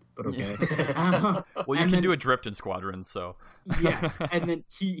dead. But okay. Well, you can do a drift in Squadrons, so... Yeah. And then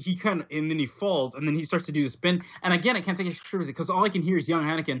he kind of... And then he falls. And then he starts to do the spin. And again, I can't take a trick with it because all I can hear is young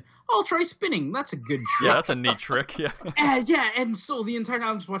Anakin, I'll try spinning. That's a good trick. Yeah, that's a neat trick. Yeah. Yeah. And so the entire time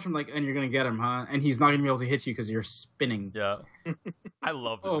I'm just watching him like, and you're going to get him, huh? And he's not going to be able to hit you because you're spinning. Yeah. I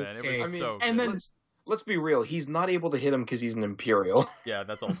loved it, man. It was so good. And then... Let's be real. He's not able to hit him because he's an Imperial. Yeah,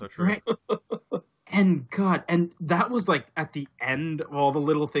 that's also true. Right? And God, and that was like at the end of all the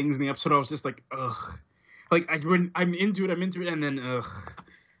little things in the episode. I was just like, ugh. Like when I'm into it, and then ugh,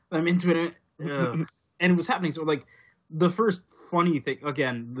 I'm into it, and it was happening. So like the first funny thing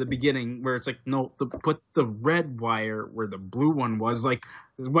again, the beginning where it's like, no, put the red wire where the blue one was. Like,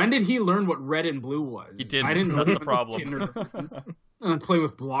 when did he learn what red and blue was? He didn't. I didn't know. That's the problem. Play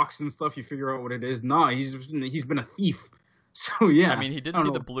with blocks and stuff, you figure out what it is. Nah, he's been a thief. So yeah, I mean, he did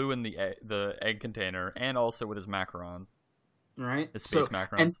see the blue in the egg container, and also with his macarons, right? His space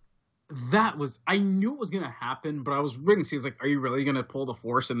macarons. And that was, I knew it was gonna happen, but I was waiting to see. It's like, are you really gonna pull the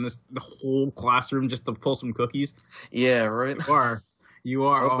Force in the whole classroom just to pull some cookies? Yeah, right. You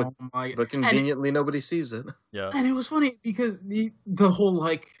are. Oh, but conveniently, nobody sees it. Yeah, and it was funny because the whole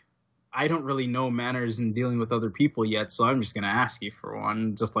like, I don't really know manners in dealing with other people yet, so I'm just going to ask you for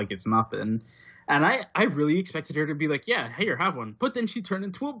one, just like it's nothing. And I really expected her to be like, yeah, here, have one. But then she turned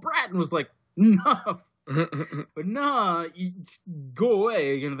into a brat and was like, no. But nah, go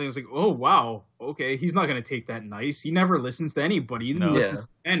away. And I was like, oh, wow, okay, he's not going to take that nice. He never listens to anybody. He didn't listen to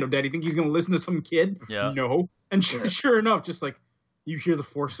Mando. Dad, you think he's going to listen to some kid? Yeah. No. And sure enough, just like, you hear the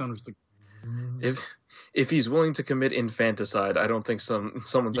Force sound, just like... If he's willing to commit infanticide, I don't think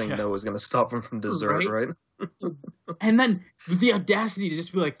someone saying no is going to stop him from dessert, right? And then the audacity to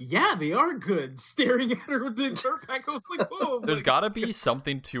just be like, yeah, they are good, staring at her with the jetpack. I was like, whoa. There's got to be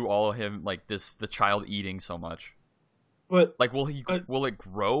something to all of him, like the child eating so much. But like, will it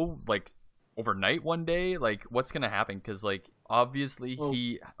grow like overnight one day? Like, what's going to happen? Because like obviously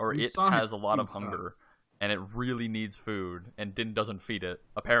it has a lot of hunger, and it really needs food, and Din doesn't feed it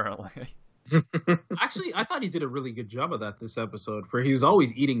apparently. Actually, I thought he did a really good job of that this episode, where he was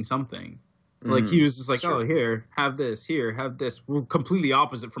always eating something. Like, he was just like, oh, here, have this, here, have this. We're completely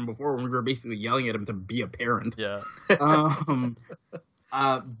opposite from before when we were basically yelling at him to be a parent. Yeah.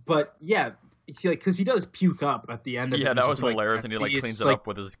 But, yeah, because he does puke up at the end of it. Yeah, that was hilarious, and he cleans it up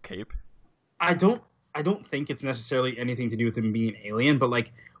with his cape. I don't think it's necessarily anything to do with him being an alien, but,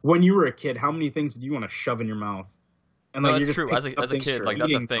 like, when you were a kid, how many things did you want to shove in your mouth? And like, that's true. As a kid, like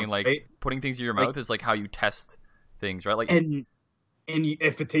that's the thing. Like right? Putting things in your mouth is like how you test things, right? Like, and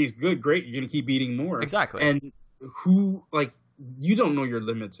if it tastes good, great. You're gonna keep eating more. Exactly. And who like you don't know your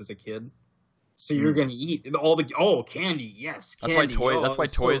limits as a kid. So you're gonna eat all the candy, yes. Candy. That's why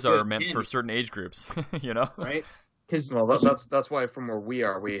toys are meant candy. for certain age groups, you know, right? Because that's why from where we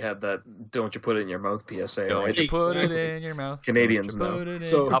are, we had that "Don't you put it in your mouth" PSA. Don't right? you put it in your mouth. Canadians know.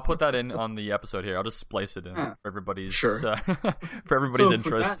 So I'll put that in on the episode here. I'll just splice it in for everybody's for So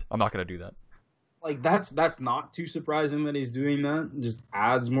interest. I'm not gonna do that. Like that's not too surprising that he's doing that. It just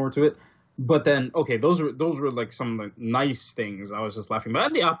adds more to it. But then, okay, those were like some like nice things. I was just laughing.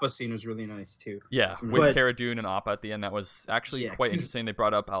 But the Appa scene was really nice too. Yeah, with Cara Dune and Appa at the end, that was actually quite interesting. They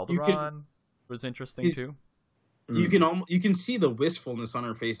brought up Alderaan, was interesting too. You can see the wistfulness on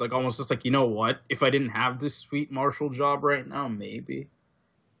her face, like almost just like, you know what? If I didn't have this sweet marshal job right now, maybe.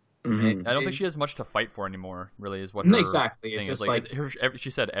 I don't think she has much to fight for anymore. Really, is what exactly. It's just like she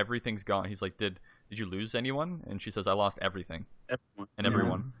said, everything's gone. He's like, did you lose anyone? And she says, I lost everything and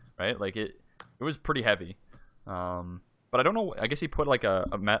everyone. Right? Like it was pretty heavy. But I don't know. I guess he put like a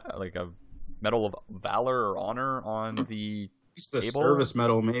medal of valor or honor on the table. Service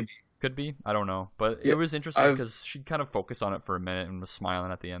medal, maybe. Could be. I don't know. But it was interesting because she kind of focused on it for a minute and was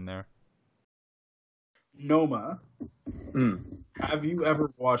smiling at the end there. Noma, have you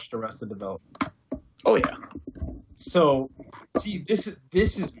ever watched Arrested Development? Oh yeah. So, see, this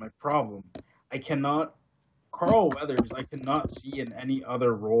is my problem. Carl Weathers, I cannot see in any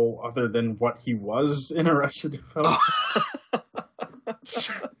other role other than what he was in Arrested Development.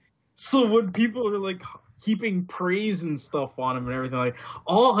 So when people are like heaping praise and stuff on him and everything, like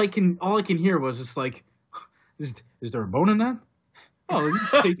all I can hear was just like, is there a bone in that? Oh, you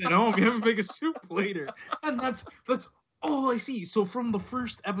can take that home. You have to make a soup later, and that's all I see. So from the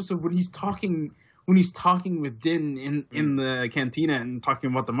first episode, when he's talking with Din in the cantina and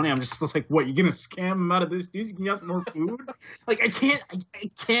talking about the money, I'm just like, what? You gonna scam him out of this dude? You get more food? Like I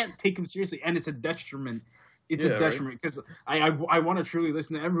can't take him seriously, and it's a detriment. It's a detriment because I want to truly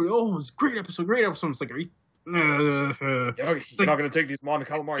listen to everybody. Oh, it's a great episode. It's like, are you? You're not going to take these Mon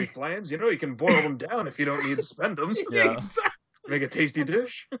Calamari flans. You know, you can boil them down if you don't need to spend them. Yeah. Exactly. Make a tasty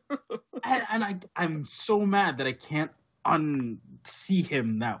dish. and I'm so mad that I can't unsee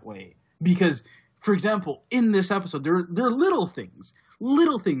him that way. Because, for example, in this episode, there are little things,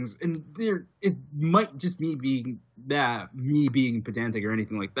 and it might just me being pedantic or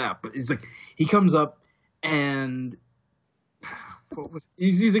anything like that. But it's like he comes up and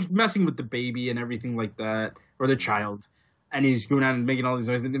he's like messing with the baby and everything like that, or the child, and he's going out and making all these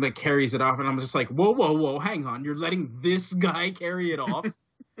noises, and he like carries it off, and I'm just like, whoa, hang on, you're letting this guy carry it off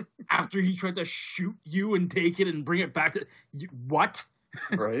after he tried to shoot you and take it and bring it back to what?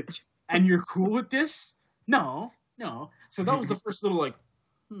 Right. And you're cool with this? No. So that was the first little like,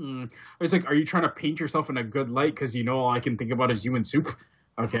 It's like, are you trying to paint yourself in a good light because you know all I can think about is you and soup?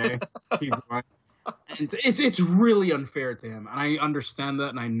 Okay. Keep going. And it's really unfair to him, and I understand that,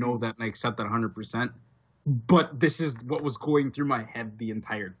 and I know that, and I accept that 100%. But this is what was going through my head the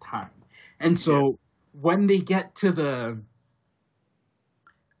entire time. And so when they get to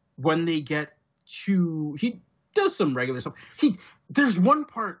he does some regular stuff. There's one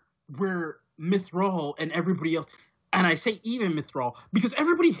part where Mithral and everybody else, and I say even Mithral because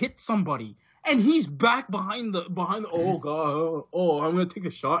everybody hits somebody. And he's back behind the oh god, I'm gonna take a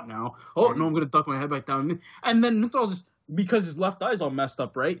shot now. Oh no, I'm gonna duck my head back down. And then Mithral just, because his left eye's all messed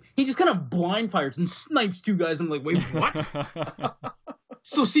up, right? He just kind of blind fires and snipes two guys. I'm like, wait, what?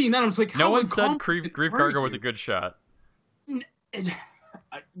 So seeing that, I was like, no one said Grief Karga was a good shot.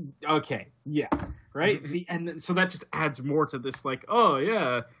 Okay, yeah, right. See, and then, so that just adds more to this. Like, oh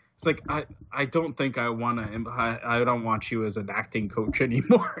yeah. It's like I don't think I don't want you as an acting coach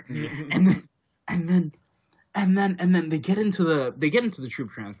anymore. and then they get into the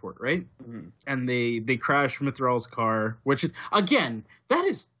troop transport, right? Mm-hmm. And they crash Mithral's car, which is, again, that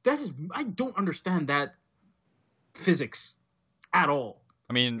is I don't understand that physics at all.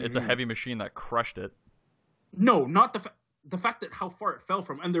 I mean, it's a heavy machine that crushed it. No, not the fact that how far it fell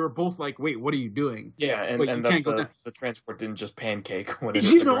from, and they were both like, "Wait, what are you doing?" Yeah, and the transport didn't just pancake when it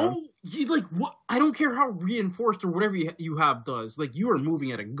hit the ground. You like what? I don't care how reinforced or whatever you have does. Like, you are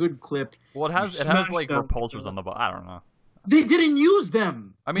moving at a good clip. Well, it has like repulsors on the bottom. I don't know. They didn't use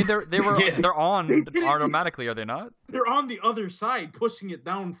them. I mean, they're on automatically, are they not? They're on the other side, pushing it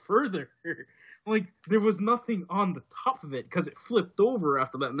down further. Like, there was nothing on the top of it because it flipped over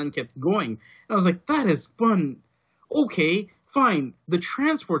after that and then kept going. And I was like, that is fun. Okay, fine. The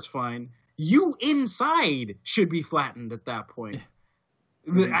transport's fine. You inside should be flattened at that point.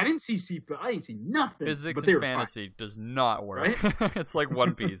 Mm-hmm. I didn't see seatbelt. I didn't see nothing. Physics and fantasy does not work. Right? It's like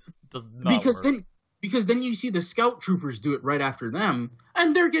One Piece. Does not because work. Because then you see the scout troopers do it right after them,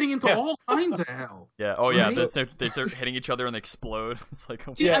 and they're getting into all kinds of hell. Yeah. Oh yeah. Right? They start hitting each other and they explode. It's like,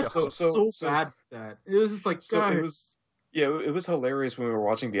 oh, See, Yeah, I felt so bad for that. It was just like, So God, it was, it was hilarious when we were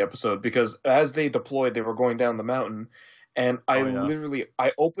watching the episode because as they deployed, they were going down the mountain, and I literally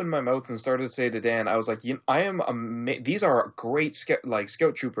I opened my mouth and started to say to Dan, I was like, I am these are great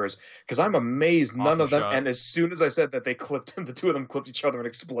scout troopers because I'm amazed none of them. shot. And as soon as I said that, the two of them clipped each other and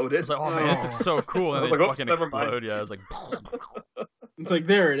exploded. I was like, oh man, this looks so cool. And I was they like, oops, fucking never mind. explode. Yeah, I was like, it's like,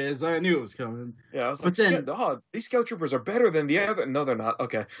 there it is. I knew it was coming. Yeah, I was But like, then- these scout troopers are better than the other. No, they're not.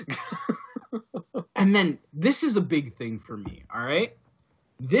 Okay. And then this is a big thing for me, all right?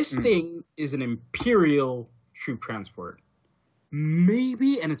 This thing is an Imperial troop transport.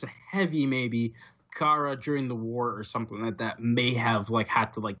 Maybe, and it's a heavy maybe, Kara during the war or something like that may have like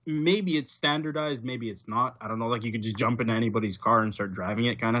had to like, maybe it's standardized, maybe it's not. I don't know, like you could just jump into anybody's car and start driving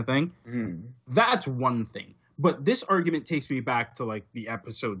it kind of thing. That's one thing. But this argument takes me back to like the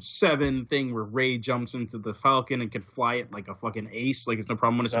episode 7 thing where Rey jumps into the Falcon and can fly it like a fucking ace. Like it's no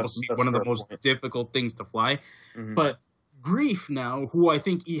problem when it's supposed to be one of the most difficult things to fly. But Grief now, who I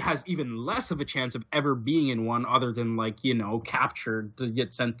think he has even less of a chance of ever being in one other than like, you know, captured to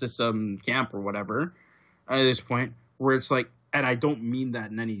get sent to some camp or whatever at this point, where it's like, and I don't mean that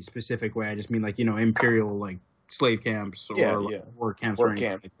in any specific way. I just mean like, you know, Imperial like slave camps or like, war camps or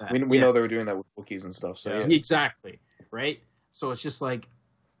anything like that. We know they were doing that with Wookiees and stuff. So Exactly. Right. So it's just like,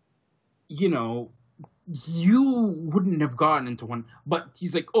 you know, you wouldn't have gotten into one, but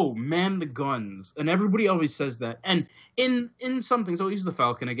he's like, oh, man, the guns. And everybody always says that. And in some things, I'll use the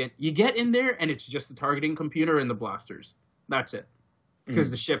Falcon again. You get in there and it's just the targeting computer and the blasters. That's it.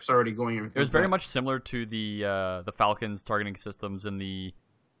 Because the ship's already going everything. it was very much similar to the Falcon's targeting systems and the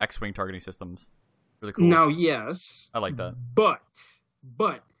X-Wing targeting systems. Really cool. Now, yes. I like that. But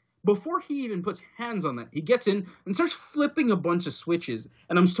before he even puts hands on that, he gets in and starts flipping a bunch of switches.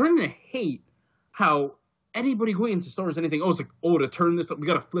 And I'm starting to hate how anybody going into stores, anything, it's like, to turn this up, we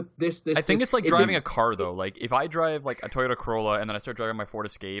gotta flip this. I think it's like driving a car, though. Like, if I drive, like, a Toyota Corolla, and then I start driving my Ford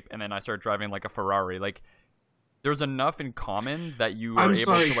Escape, and then I start driving, like, a Ferrari, like, there's enough in common that you are able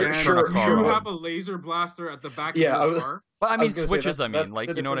to, like, turn a car you on. have a laser blaster at the back of your car? But I mean, say, switches, that's like,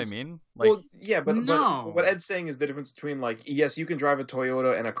 the you know what I difference. mean? Like, well, yeah, but No. what Ed's saying is the difference between, like, yes, you can drive a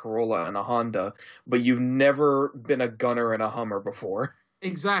Toyota and a Corolla and a Honda, but you've never been a gunner in a Hummer before.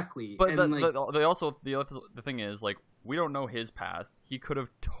 Exactly. but And, the thing is, like, we don't know his past. He could have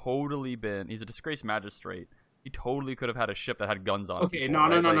totally been, he's a disgraced magistrate. He totally could have had a ship that had guns on it. Okay, before,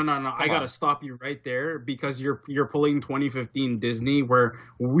 no. right? I gotta stop you right there because you're pulling 2015 Disney where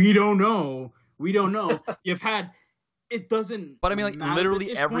we don't know. You've had it doesn't. But I mean, like, matter literally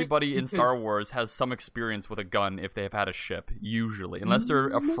at this everybody point in Star Wars has some experience with a gun if they have had a ship. Usually, unless they're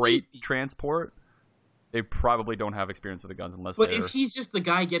a freight transport, they probably don't have experience with the guns unless. But they're... if he's just the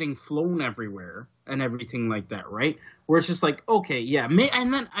guy getting flown everywhere and everything like that, right? Where it's just like, okay, yeah,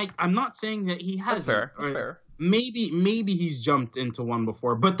 and then I'm not saying that he has. That's fair. Maybe he's jumped into one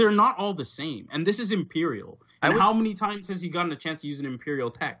before, but they're not all the same. And this is Imperial. And how many times has he gotten a chance to use an Imperial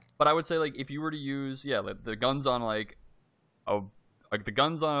tech? But I would say, like, if you were to use, like, the guns on like the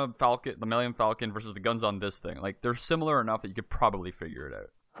guns on a Falcon, the Millennium Falcon versus the guns on this thing, like, they're similar enough that you could probably figure it out.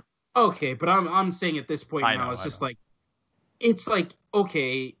 Okay, but I'm saying at this point it's like,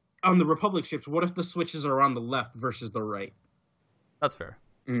 okay, on the Republic ships, what if the switches are on the left versus the right? That's fair.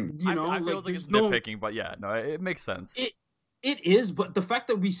 You know, I feel like it's nitpicking, but yeah, no, it makes sense. It is, but the fact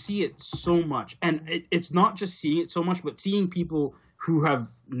that we see it so much, and it's not just seeing it so much, but seeing people who have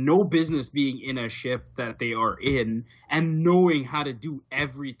no business being in a ship that they are in and knowing how to do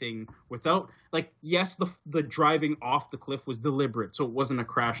everything without, like, yes, the driving off the cliff was deliberate, so it wasn't a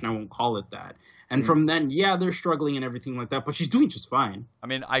crash, and I won't call it that. And from then, yeah, they're struggling and everything like that, but she's doing just fine. I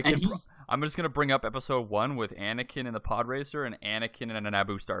mean, I'm just gonna bring up episode 1 with Anakin in the pod racer and Anakin in a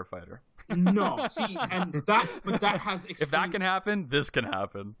Naboo starfighter. No, see, that has explained... If that can happen, this can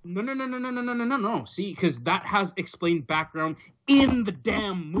happen. No. See, because that has explained background in the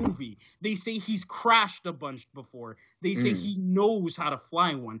damn movie. They say he's crashed a bunch before. They say he knows how to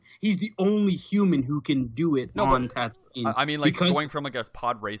fly one. He's the only human who can do it on Tatooine. I mean, like, going from, like, a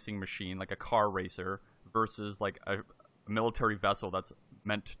pod racing machine, like a car racer, versus, like, a military vessel that's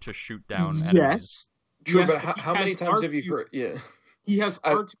meant to shoot down enemies. Yes. True, but how many times have you heard... Yeah. He has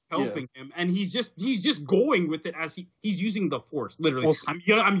R2 helping him, and he's just going with it as he's using the Force. Literally, well,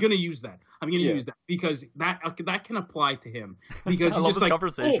 I'm gonna use that. Use that because that can apply to him. Because I love this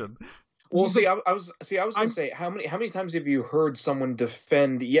conversation. Well, see, I was gonna say how many times have you heard someone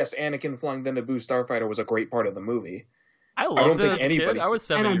defend? Yes, Anakin flying the Naboo starfighter was a great part of the movie. I don't think anybody. Kid. I was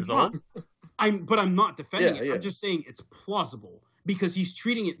 7 years old. I'm not defending it. Yeah. I'm just saying it's plausible because he's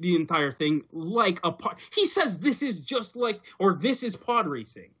treating it the entire thing like a pod. He says this is just like, or this is pod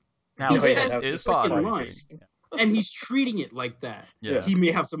racing. Now, He it says is it's pod fucking racing. and he's treating it like that. Yeah. He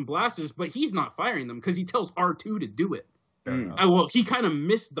may have some blasters, but he's not firing them because he tells R2 to do it. Mm. Well, he kind of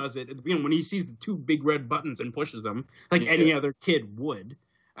misdoes it at the beginning when he sees the two big red buttons and pushes them like any other kid would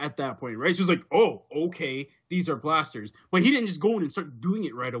at that point, right? So he's like, oh, okay, these are blasters. But he didn't just go in and start doing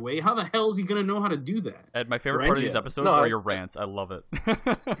it right away. How the hell is he going to know how to do that? Ed, my favorite Right? part of these episodes are your rants. I love it.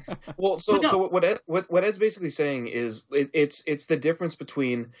 Well, so what Ed's basically saying is it's the difference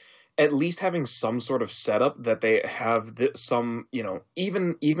between at least having some sort of setup that they have some,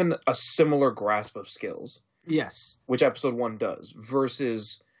 even a similar grasp of skills. Yes. Which episode 1 does,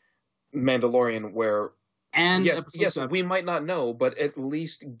 versus Mandalorian, where and yes, we might not know, but at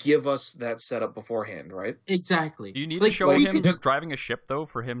least give us that setup beforehand, right? Exactly. Do you need to show him just driving a ship though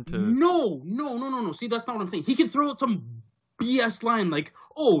for him to? No. See, that's not what I'm saying. He can throw out some BS line like,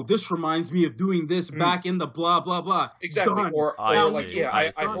 "Oh, this reminds me of doing this back in the blah blah blah." Exactly. Done. Or like,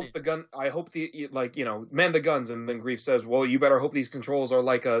 I hope it. the gun. I hope man the guns, and then Grief says, "Well, you better hope these controls are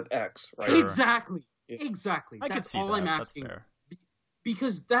like a X." Right. Exactly. Exactly. I That's see all that. I'm That's asking. fair.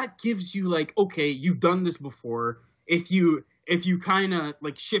 Because that gives you like, okay, you've done this before. If you kind of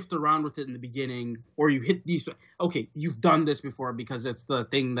like shift around with it in the beginning, or you hit these, okay, you've done this before because it's the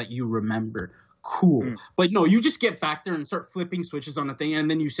thing that you remember. Cool. But no, you just get back there and start flipping switches on the thing,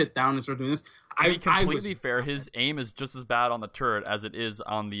 and then you sit down and start doing this. To be completely fair, his aim is just as bad on the turret as it is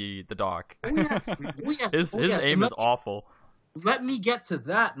on the dock. Oh yes. His aim is awful. Let me get to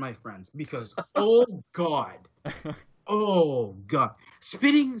that, my friends, because oh god, the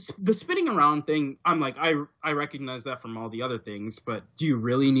spinning around thing. I'm like, I recognize that from all the other things, but do you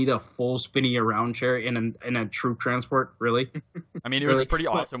really need a full spinning around chair in a troop transport? Really? I mean, it was pretty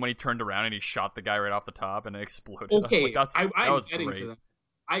awesome when he turned around and he shot the guy right off the top and it exploded. Okay, that was getting great. to that.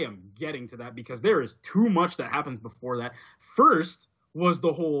 I am getting to that because there is too much that happens before that. First was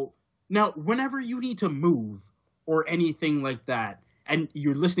the whole. Now, whenever you need to move or anything like that, and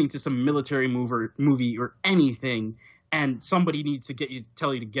you're listening to some military movie or anything, and somebody needs to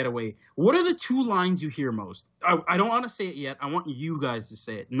tell you to get away, what are the 2 lines you hear most? I don't want to say it yet. I want you guys to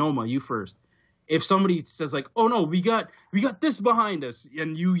say it. Noma, you first. If somebody says like, "Oh no, we got this behind us,"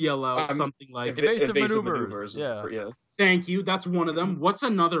 and you yell out something like evasive maneuvers. Yeah. Thank you. That's one of them. What's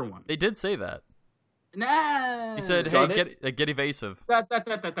another one? They did say that. Nah. He said, "Hey, get evasive."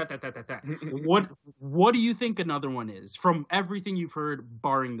 What do you think another one is from everything you've heard,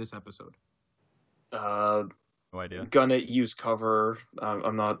 barring this episode? No idea. Gonna use cover.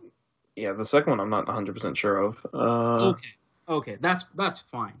 I'm not. Yeah, the second one I'm not 100% sure of. Okay, that's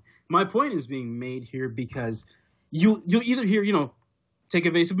fine. My point is being made here because you'll either hear take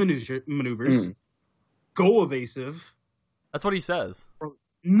evasive maneuvers, go evasive. That's what he says.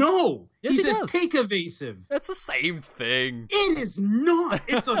 No, yes, he says does. take evasive. That's the same thing. It is not.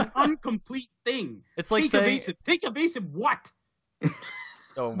 It's an incomplete thing. It's like take saying evasive. Take evasive. What?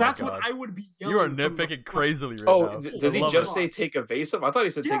 Oh my That's God. what I would be yelling. You are nitpicking crazily right now. Does he just say take evasive? I thought he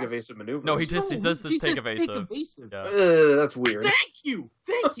said take evasive maneuvers. No, he says take evasive. Yeah. That's weird. Thank you.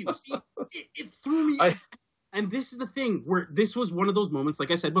 See, it threw me. And this is the thing where this was one of those moments, like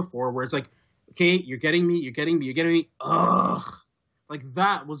I said before, where it's like, okay, you're getting me. Ugh. Like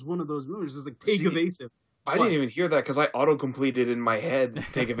that was one of those moments. It's like take evasive. I didn't even hear that because I auto-completed in my head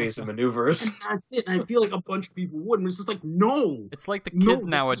take evasive maneuvers. And that's it. And I feel like a bunch of people would. And it's just like, no. It's like the kids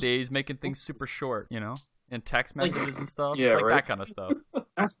nowadays making things super short, in text messages and stuff. Yeah, it's like right? that kind of stuff.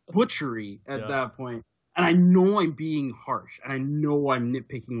 That's butchery at that point. And I know I'm being harsh. And I know I'm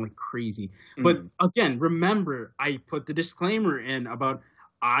nitpicking like crazy. But again, remember, I put the disclaimer in about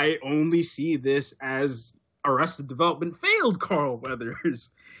I only see this as Arrested Development failed Carl Weathers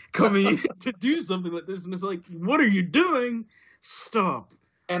coming to do something like this, and it's like, what are you doing? Stop.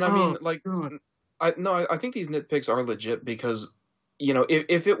 And I mean, like, I think these nitpicks are legit because,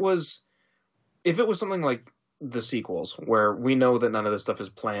 if it was something like the sequels where we know that none of this stuff is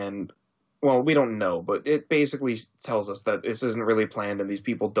planned. Well, we don't know, but it basically tells us that this isn't really planned and these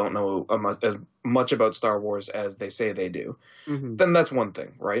people don't know as much about Star Wars as they say they do. Mm-hmm. Then that's one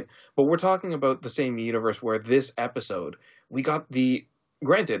thing, right? But we're talking about the same universe where this episode, we got the,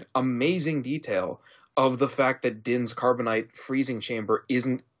 granted, amazing detail of the fact that Din's carbonite freezing chamber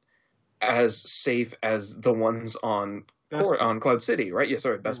isn't as safe as the ones on Cloud City, right? Yeah,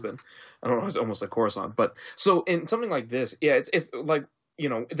 sorry, Bespin. I don't know, it's almost like Coruscant. But so in something like this, yeah, it's like,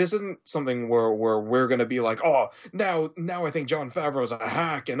 this isn't something where we're going to be like, oh, now I think Jon Favreau's a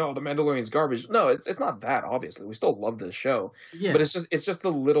hack and the Mandalorian's garbage. No, it's not that. Obviously, we still love this show, but it's just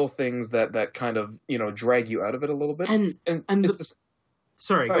the little things that kind of drag you out of it a little bit. And it's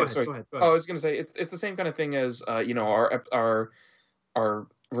sorry, go ahead. Oh, I was going to say it's the same kind of thing as our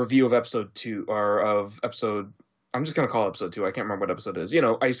review of episode 2 or of episode. I'm just going to call it episode 2. I can't remember what episode it is.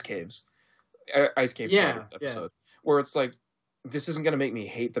 Ice caves. Ice Cave episode, where it's like, this isn't going to make me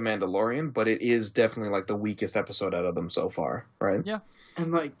hate The Mandalorian, but it is definitely like the weakest episode out of them so far, right? Yeah.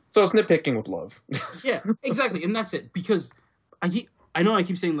 And like, so it's nitpicking with love. Yeah, exactly. And that's it. Because I know I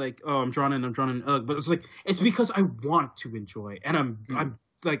keep saying like, oh, I'm drawn in, but it's like, it's because I want to enjoy, and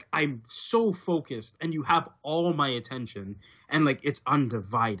I'm so focused, and you have all my attention, and like, it's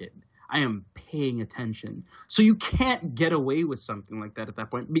undivided. I am paying attention. So you can't get away with something like that at that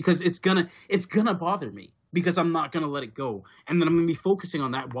point, because it's gonna bother me, because I'm not gonna let it go. And then I'm gonna be focusing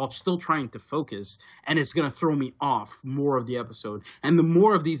on that while still trying to focus, and it's gonna throw me off more of the episode. And the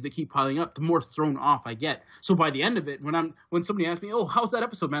more of these that keep piling up, the more thrown off I get. So by the end of it, when somebody asks me, oh, how's that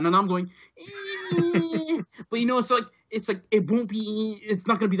episode, man? And I'm going, but it's like it's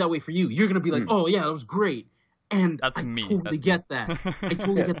not gonna be that way for you. You're gonna be like, oh yeah, that was great. And that's me. Totally get that. I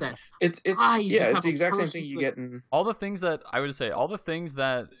totally get that. It's the exact same thing you get in all the things that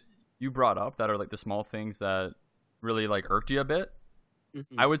you brought up that are like the small things that really like irked you a bit.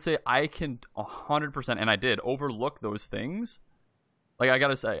 Mm-hmm. I would say I can 100%, and I did overlook those things. Like, I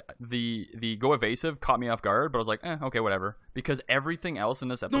gotta say, the go evasive caught me off guard, but I was like, okay, whatever. Because everything else in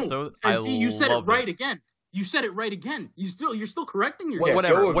this episode, you said it right again. You said it right again. You're still correcting your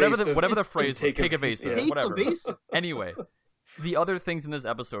whatever the phrase was. Take evasive. Yeah. Whatever. Anyway, the other things in this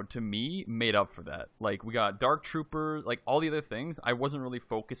episode to me made up for that. Like, we got Dark Trooper, like all the other things. I wasn't really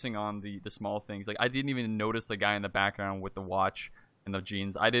focusing on the small things. Like, I didn't even notice the guy in the background with the watch and the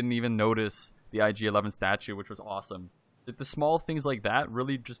jeans. I didn't even notice the IG-11 statue, which was awesome. The small things like that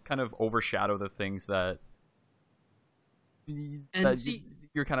really just kind of overshadow the things that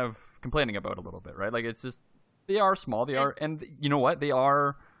you're kind of complaining about a little bit, right? Like, it's just, they are small, and you know what? They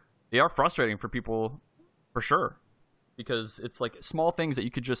are frustrating for people, for sure, because it's like small things that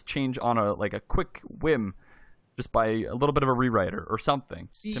you could just change on a quick whim, just by a little bit of a rewriter or something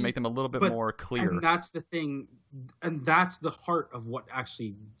to make them a little bit more clear. And that's the thing, and that's the heart of what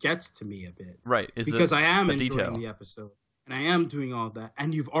actually gets to me a bit, right? Because I am enjoying the episode. And I am doing all that,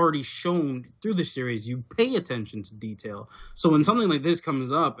 and you've already shown through the series you pay attention to detail. So when something like this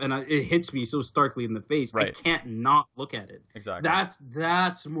comes up and it hits me so starkly in the face, right, I can't not look at it. Exactly.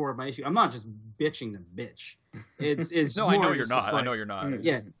 That's more of my issue. I'm not just bitching to bitch. It's no, more, I know you're not. I know you're not.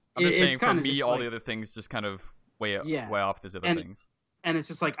 Yeah, I'm just saying, for me, all the other things just kind of way off these other things. And it's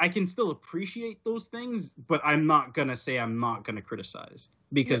just like, I can still appreciate those things, but I'm not gonna say I'm not gonna criticize,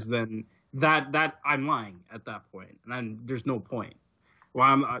 because then that I'm lying at that point, and then there's no point.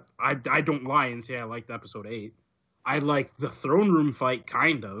 Well, I don't lie and say I liked episode 8. I liked the throne room fight,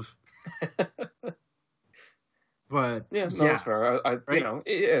 kind of. But that's fair. Right?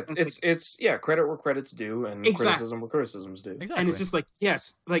 It's credit where credit's due, and criticism where criticism's due. Exactly. And it's just like,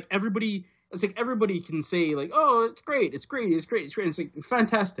 yes, like everybody. It's like everybody can say like, oh, it's great. It's like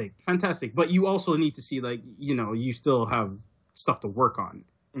fantastic. But you also need to see, like, you still have stuff to work on.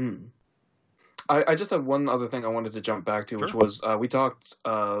 Mm. I just have one other thing I wanted to jump back to, which was we talked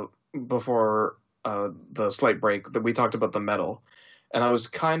before the slight break that we talked about the medal, and I was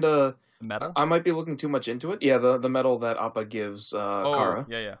kind of medal. I might be looking too much into it. Yeah, the medal that Appa gives Kara.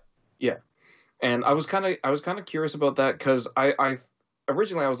 Yeah. And I was kind of curious about that, because I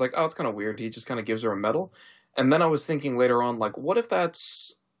originally I was like, oh, it's kind of weird. He just kind of gives her a medal, and then I was thinking later on, like, what if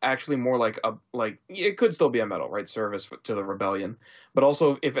that's actually more like it could still be a medal, right? Service to the rebellion, but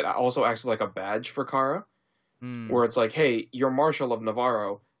also if it also acts like a badge for Kara, where it's like, hey, you're Marshal of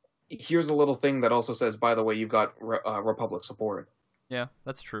Navarro. Here's a little thing that also says, by the way, you've got Republic support. Yeah,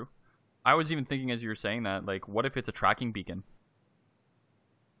 that's true. I was even thinking as you were saying that, like, what if it's a tracking beacon?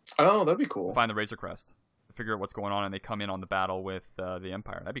 Oh, that'd be cool. Find the Razor Crest, figure out what's going on, and they come in on the battle with the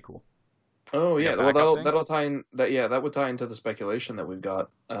Empire. That'd be cool. Oh yeah, well that'll tie in that. Yeah, that would tie into the speculation that we've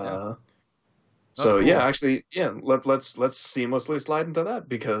got. So cool. Yeah, actually, let's seamlessly slide into that,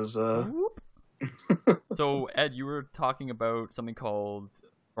 because. So Ed, you were talking about something called,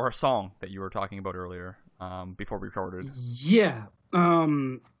 or a song that you were talking about earlier, before we recorded. Yeah.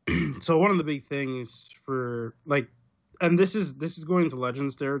 So one of the big things for, like, and this is going to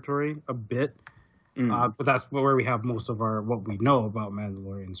Legends territory a bit, but that's where we have most of what we know about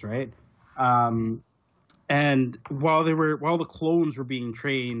Mandalorians, right? And while the clones were being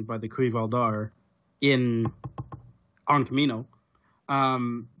trained by the Kree Valdar on Kamino,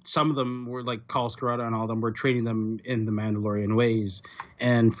 Some of them were like Call Scarata and all of them were training them in the Mandalorian ways.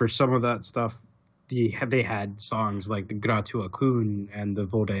 And for some of that stuff, they had songs like the Gratua Kun and the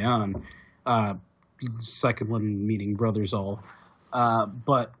Vodayan, second one meaning brothers all.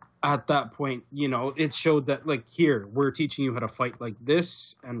 But at that point, it showed that like here, we're teaching you how to fight like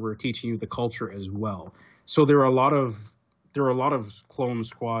this, and we're teaching you the culture as well. So there are a lot of clone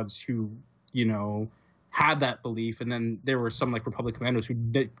squads who, had that belief, and then there were some like Republic commandos who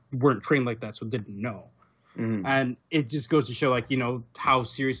weren't trained like that, so didn't know. Mm-hmm. And it just goes to show, like, how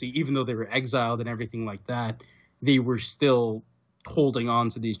seriously, even though they were exiled and everything like that, they were still holding on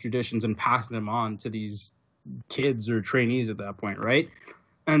to these traditions and passing them on to these kids or trainees at that point, right?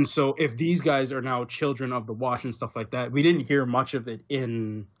 And so if these guys are now children of the Watch and stuff like that, we didn't hear much of it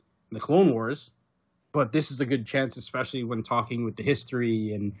in the Clone Wars, but this is a good chance, especially when talking with the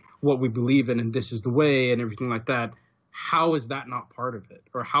history and what we believe in, and this is the way and everything like that. How is that not part of it?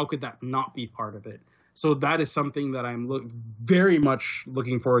 Or how could that not be part of it? So that is something that I'm very much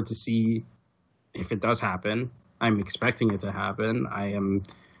looking forward to see if it does happen. I'm expecting it to happen. I am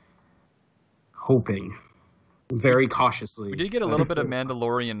hoping very cautiously. We did get a little bit of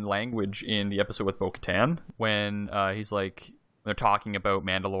Mandalorian language in the episode with Bo-Katan when he's like, they're talking about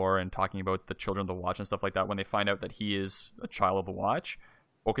Mandalore and talking about the children of the Watch and stuff like that. When they find out that he is a child of the Watch,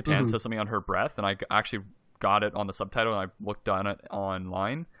 Bo-Katan says something on her breath, and I actually got it on the subtitle, and I looked on it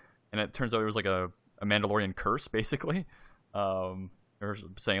online, and it turns out it was like a Mandalorian curse, basically. They're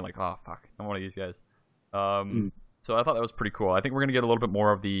saying like, oh fuck, I'm one of these guys. So I thought that was pretty cool. I think we're gonna get a little bit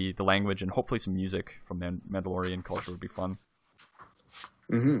more of the language and hopefully some music from Mandalorian culture would be fun.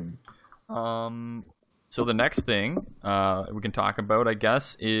 So the next thing we can talk about, I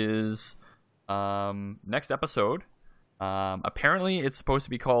guess, is next episode. Apparently, it's supposed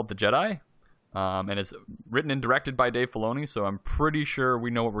to be called The Jedi, and it's written and directed by Dave Filoni, so I'm pretty sure we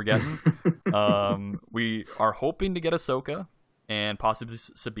know what we're getting. We are hoping to get Ahsoka and possibly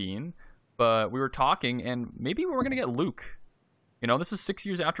Sabine, but we were talking, and maybe we're going to get Luke. This is 6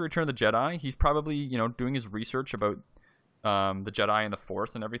 years after Return of the Jedi. He's probably, doing his research about the Jedi and the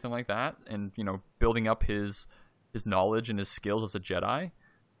Force and everything like that, and building up his knowledge and his skills as a Jedi.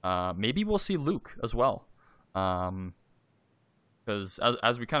 Maybe we'll see Luke as well, because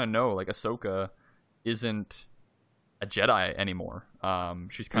as we kind of know, like, Ahsoka isn't a Jedi anymore.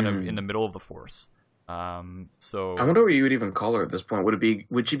 She's kind of in the middle of the Force. So I wonder what you would even call her at this point.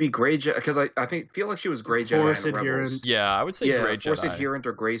 Would she be Grey Jedi? Because I feel like she was Grey Jedi Force in adherent. Rebels. Yeah, I would say Grey Jedi. Force adherent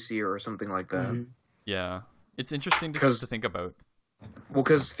or Grey Seer or something like that. Yeah. It's interesting to think about. Well,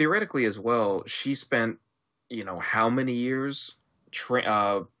 because theoretically as well, she spent, how many years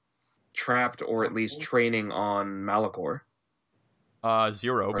trapped or at least training on Malachor?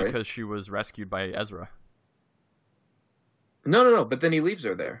 0, right? Because she was rescued by Ezra. No. But then he leaves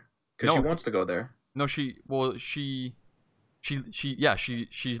her there because she wants to go there. No, she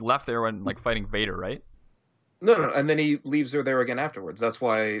left there when like fighting Vader, right? No, and then he leaves her there again afterwards. That's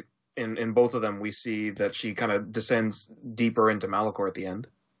why in both of them we see that she kind of descends deeper into Malachor at the end.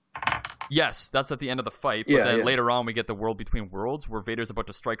 Yes, that's at the end of the fight. But then later on we get the World Between Worlds where Vader's about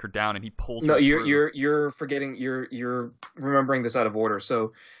to strike her down and he pulls her through. You're forgetting. You're remembering this out of order.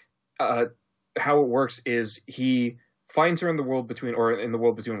 So, how it works is he finds her in the World Between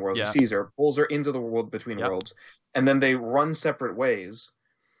Worlds. He sees her, pulls her into the World Between Worlds, and then they run separate ways.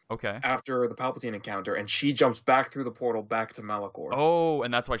 Okay. After the Palpatine encounter, and she jumps back through the portal back to Malachor. Oh,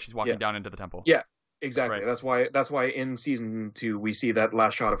 and that's why she's walking down into the temple. Yeah, exactly. That's why in season 2 we see that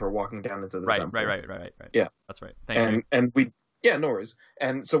last shot of her walking down into the temple. Right. Yeah, that's right. Thank you. And we no worries.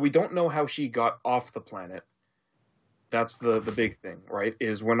 And so we don't know how she got off the planet. That's the big thing, right?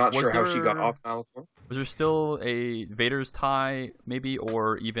 Is we're not sure how she got off Malachor. Was there still a Vader's tie, maybe,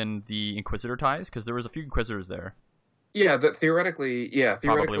 or even the Inquisitor ties? Because there was a few Inquisitors there. Yeah, theoretically,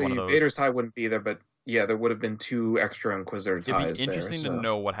 Vader's tie wouldn't be there, but yeah, there would have been 2 extra Inquisitor ties. It'd be interesting to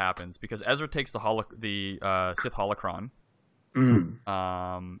know what happens because Ezra takes the Sith holocron,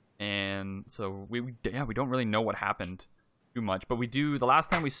 and so we don't really know what happened too much, but we do. The last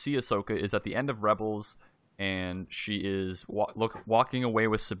time we see Ahsoka is at the end of Rebels, and she is walking away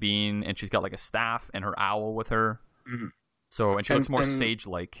with Sabine, and she's got like a staff and her owl with her. So, and she looks more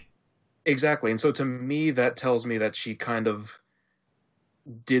sage-like. Exactly, and so to me, that tells me that she kind of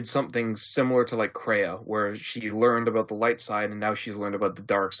did something similar to like Kreia, where she learned about the light side, and now she's learned about the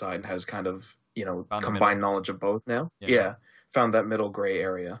dark side, and has kind of combined knowledge of both now. Yeah, found that middle gray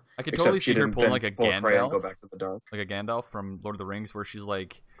area. I could totally see her pulling like a Gandalf, and go back to the dark, like a Gandalf from Lord of the Rings, where she's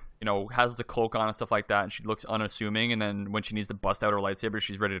like, has the cloak on and stuff like that, and she looks unassuming, and then when she needs to bust out her lightsaber,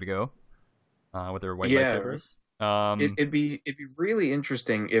 she's ready to go with her white lightsabers. It'd be really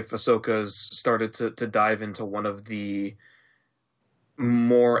interesting if Ahsoka's started to dive into one of the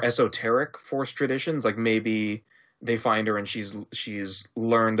more esoteric Force traditions. Like maybe they find her and she's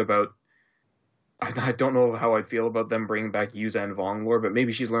learned about. I don't know how I'd feel about them bringing back Yuzan Vong lore, but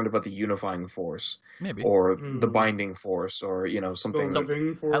maybe she's learned about the unifying force, maybe, or the binding force, or something.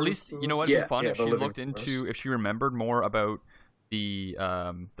 At least you know what would be fun if she looked force. into, if she remembered more about the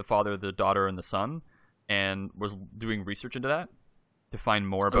father, the daughter, and the son, and was doing research into that to find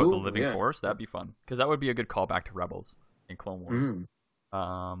more about the living force. That'd be fun, because that would be a good callback to Rebels and Clone Wars.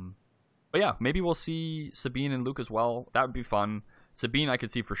 But yeah, maybe we'll see Sabine and Luke as well. That would be fun. Sabine, I could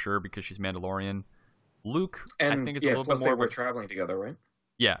see for sure because she's Mandalorian. Luke, and I think it's a little bit more. They were traveling together, right?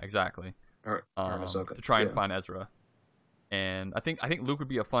 Yeah, exactly. To try and find Ezra, and I think Luke would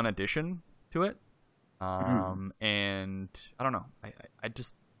be a fun addition to it. And I don't know.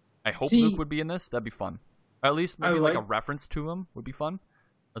 I hope Luke would be in this. That'd be fun. Or at least maybe like a reference to him would be fun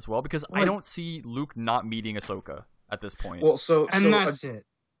as well, because I don't see Luke not meeting Ahsoka at this point. Well, that's it.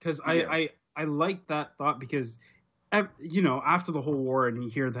 Because I like that thought, because after the whole war and you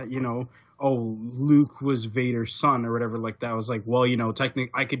hear that, Luke was Vader's son or whatever like that, I was like, well,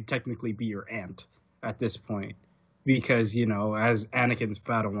 I could technically be your aunt at this point, because, as Anakin's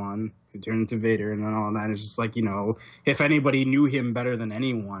Padawan who turned into Vader and all that, it's just like, if anybody knew him better than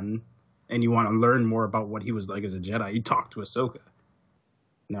anyone and you want to learn more about what he was like as a Jedi, you talk to Ahsoka.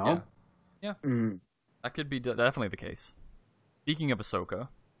 No? Yeah. That could be definitely the case. Speaking of Ahsoka,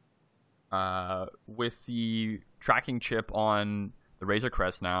 with the tracking chip on the Razor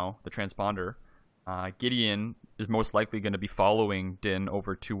Crest now, the transponder, Gideon is most likely going to be following Din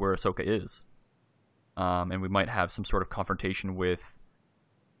over to where Ahsoka is. And we might have some sort of confrontation with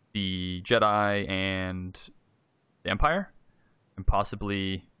the Jedi and the Empire. And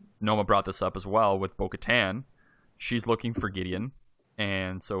possibly, Noma brought this up as well with Bo-Katan. She's looking for Gideon.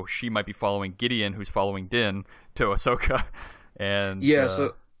 And so she might be following Gideon, who's following Din, to Ahsoka. And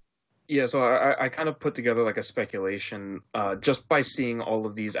so I kind of put together like a speculation just by seeing all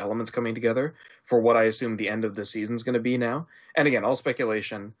of these elements coming together for what I assume the end of the season is going to be now. And again, all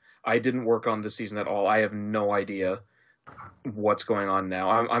speculation. I didn't work on this season at all. I have no idea what's going on now.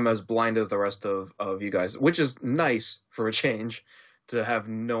 I'm as blind as the rest of you guys, which is nice for a change, to have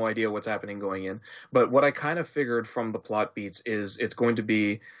no idea what's happening going in. But what I kind of figured from the plot beats is it's going to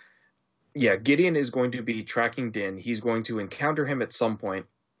be, Gideon is going to be tracking Din. He's going to encounter him at some point.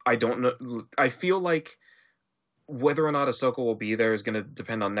 I don't know. I feel like whether or not Ahsoka will be there is going to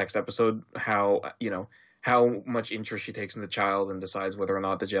depend on next episode. How much interest she takes in the child and decides whether or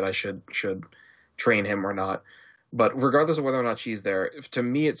not the Jedi should train him or not. But regardless of whether or not she's there, to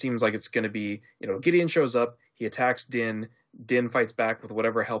me it seems like it's going to be, Gideon shows up, he attacks Din, Din fights back with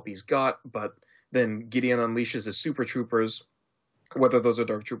whatever help he's got, but then Gideon unleashes his super troopers, whether those are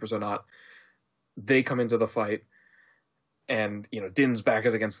dark troopers or not. They come into the fight. And, Din's back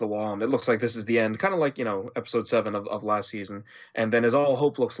is against the wall, and it looks like this is the end, kind of like, episode 7 of last season. And then as all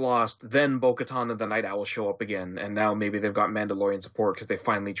hope looks lost, then Bo-Katan and the Night Owl show up again. And now maybe they've got Mandalorian support because they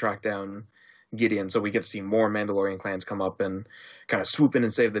finally tracked down Gideon. So we get to see more Mandalorian clans come up and kind of swoop in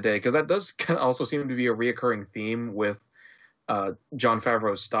and save the day. Because that does kind of also seem to be a reoccurring theme with Jon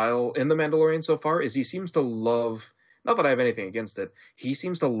Favreau's style in The Mandalorian so far, is he seems to love... Not that I have anything against it. He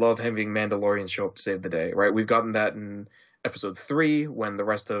seems to love having Mandalorians show up to save the day, right? We've gotten that in episode 3 when the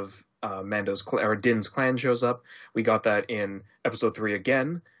rest of Din's clan shows up. We got that in episode 3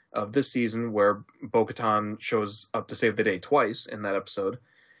 again of this season, where Bo-Katan shows up to save the day twice in that episode.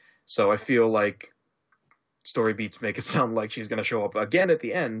 So I feel like story beats make it sound like she's going to show up again at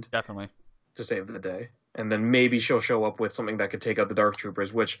the end, definitely, to save the day. And then maybe she'll show up with something that could take out the Dark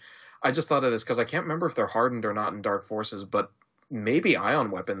Troopers, which I just thought of this because I can't remember if they're hardened or not in Dark Forces, but maybe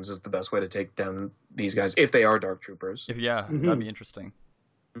ion weapons is the best way to take down these guys if they are Dark Troopers. That'd be interesting.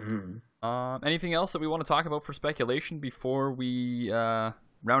 Anything else that we want to talk about for speculation before we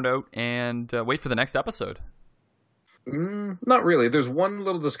round out and wait for the next episode? Not really. There's one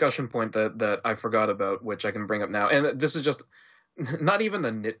little discussion point that I forgot about, which I can bring up now. And this is just not even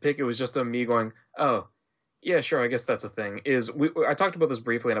a nitpick. It was just me going, oh, yeah, sure, I guess that's a thing. I talked about this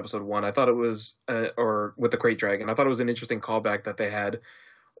briefly in episode 1. I thought it was, or with the Crate Dragon, I thought it was an interesting callback that they had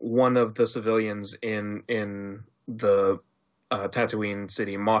one of the civilians in the Tatooine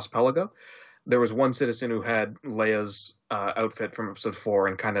city, Mos Pelgo. There was one citizen who had Leia's outfit from episode 4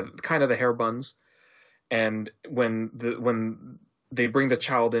 and kind of the hair buns. And when they bring the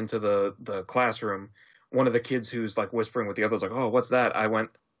child into the classroom, one of the kids who's like whispering with the others, like, "Oh, what's that?" I went,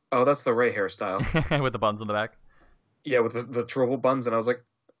 "Oh, that's the Rey hairstyle." With the buns in the back? Yeah, with the trouble buns. And I was like,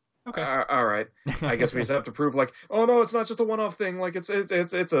 Okay. All right. I guess we just have to prove like, oh no, it's not just a one-off thing. Like it's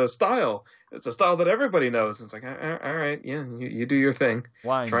a style. It's a style that everybody knows. It's like, all right, yeah, you do your thing.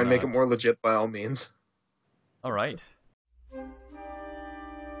 Why Try and make it not? more legit by all means. All right.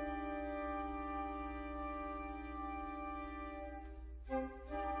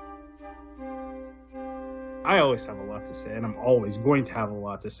 I always have a lot to say, and I'm always going to have a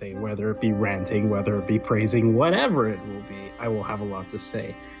lot to say, whether it be ranting, whether it be praising, whatever it will be, I will have a lot to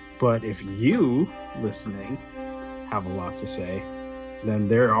say. But if you, listening, have a lot to say, then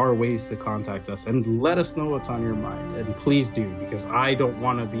there are ways to contact us and let us know what's on your mind. And please do, because I really don't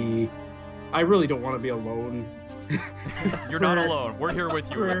want to be alone. You're not alone. We're here with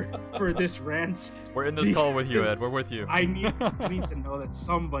you. For this rant. We're in this call with you, Ed. We're with you. I need to know that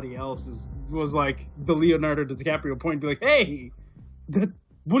somebody else was like the Leonardo DiCaprio point, be like, hey,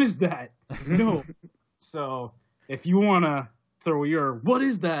 what is that? No. So if you want to throw your what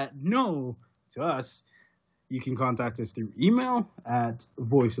is that? No to us, you can contact us through email at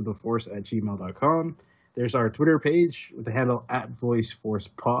voiceoftheforce@gmail.com. There's our Twitter page with the handle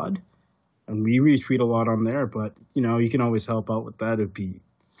 @voiceforcepod. And we retweet a lot on there, but, you can always help out with that. It would be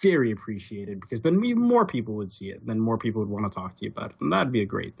very appreciated, because then more people would see it. Then more people would want to talk to you about it, and that'd be a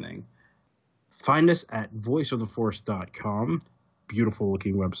great thing. Find us at voiceoftheforce.com. Beautiful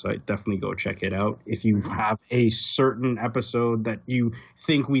looking website. Definitely go check it out. If you have a certain episode that you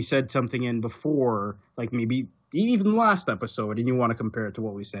think we said something in before, like maybe even last episode, and you want to compare it to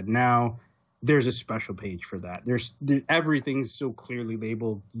what we said now, there's a special page for that. Everything's so clearly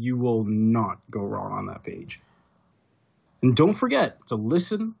labeled, you will not go wrong on that page. And don't forget to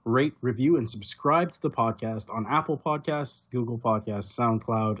listen, rate, review, and subscribe to the podcast on Apple Podcasts, Google Podcasts,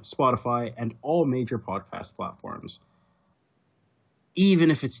 SoundCloud, Spotify, and all major podcast platforms.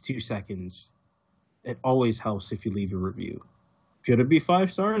 Even if it's 2 seconds, it always helps if you leave a review. Could it be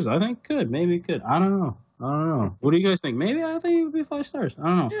 5 stars? I think it could. Maybe it could. I don't know. What do you guys think? Maybe I think it would be 5 stars. I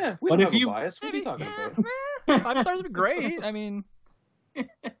don't know. Yeah, we don't have a bias. What are you talking about? 5 stars would be great. I mean,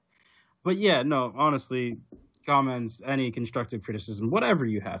 but yeah, no, honestly, comments, any constructive criticism, whatever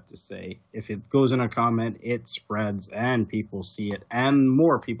you have to say, if it goes in a comment, it spreads and people see it and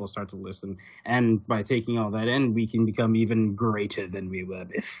more people start to listen. And by taking all that in, we can become even greater than we were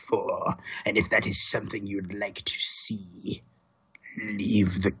before. And if that is something you'd like to see,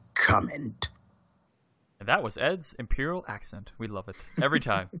 leave the comment. and that was Ed's Imperial accent. We love it every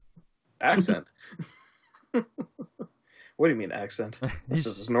time. Accent? What do you mean accent? This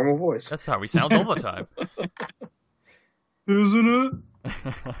is his normal voice. That's how he sounds all the time. Isn't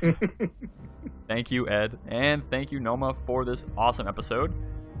it? Thank you, Ed, and thank you, Noma, for this awesome episode.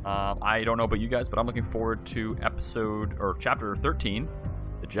 I don't know about you guys, but I'm looking forward to chapter 13,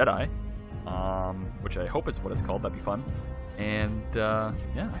 The Jedi, which I hope is what it's called. That'd be fun. And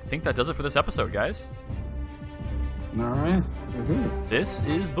I think that does it for this episode, guys. All right. This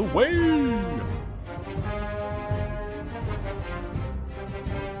is The Way!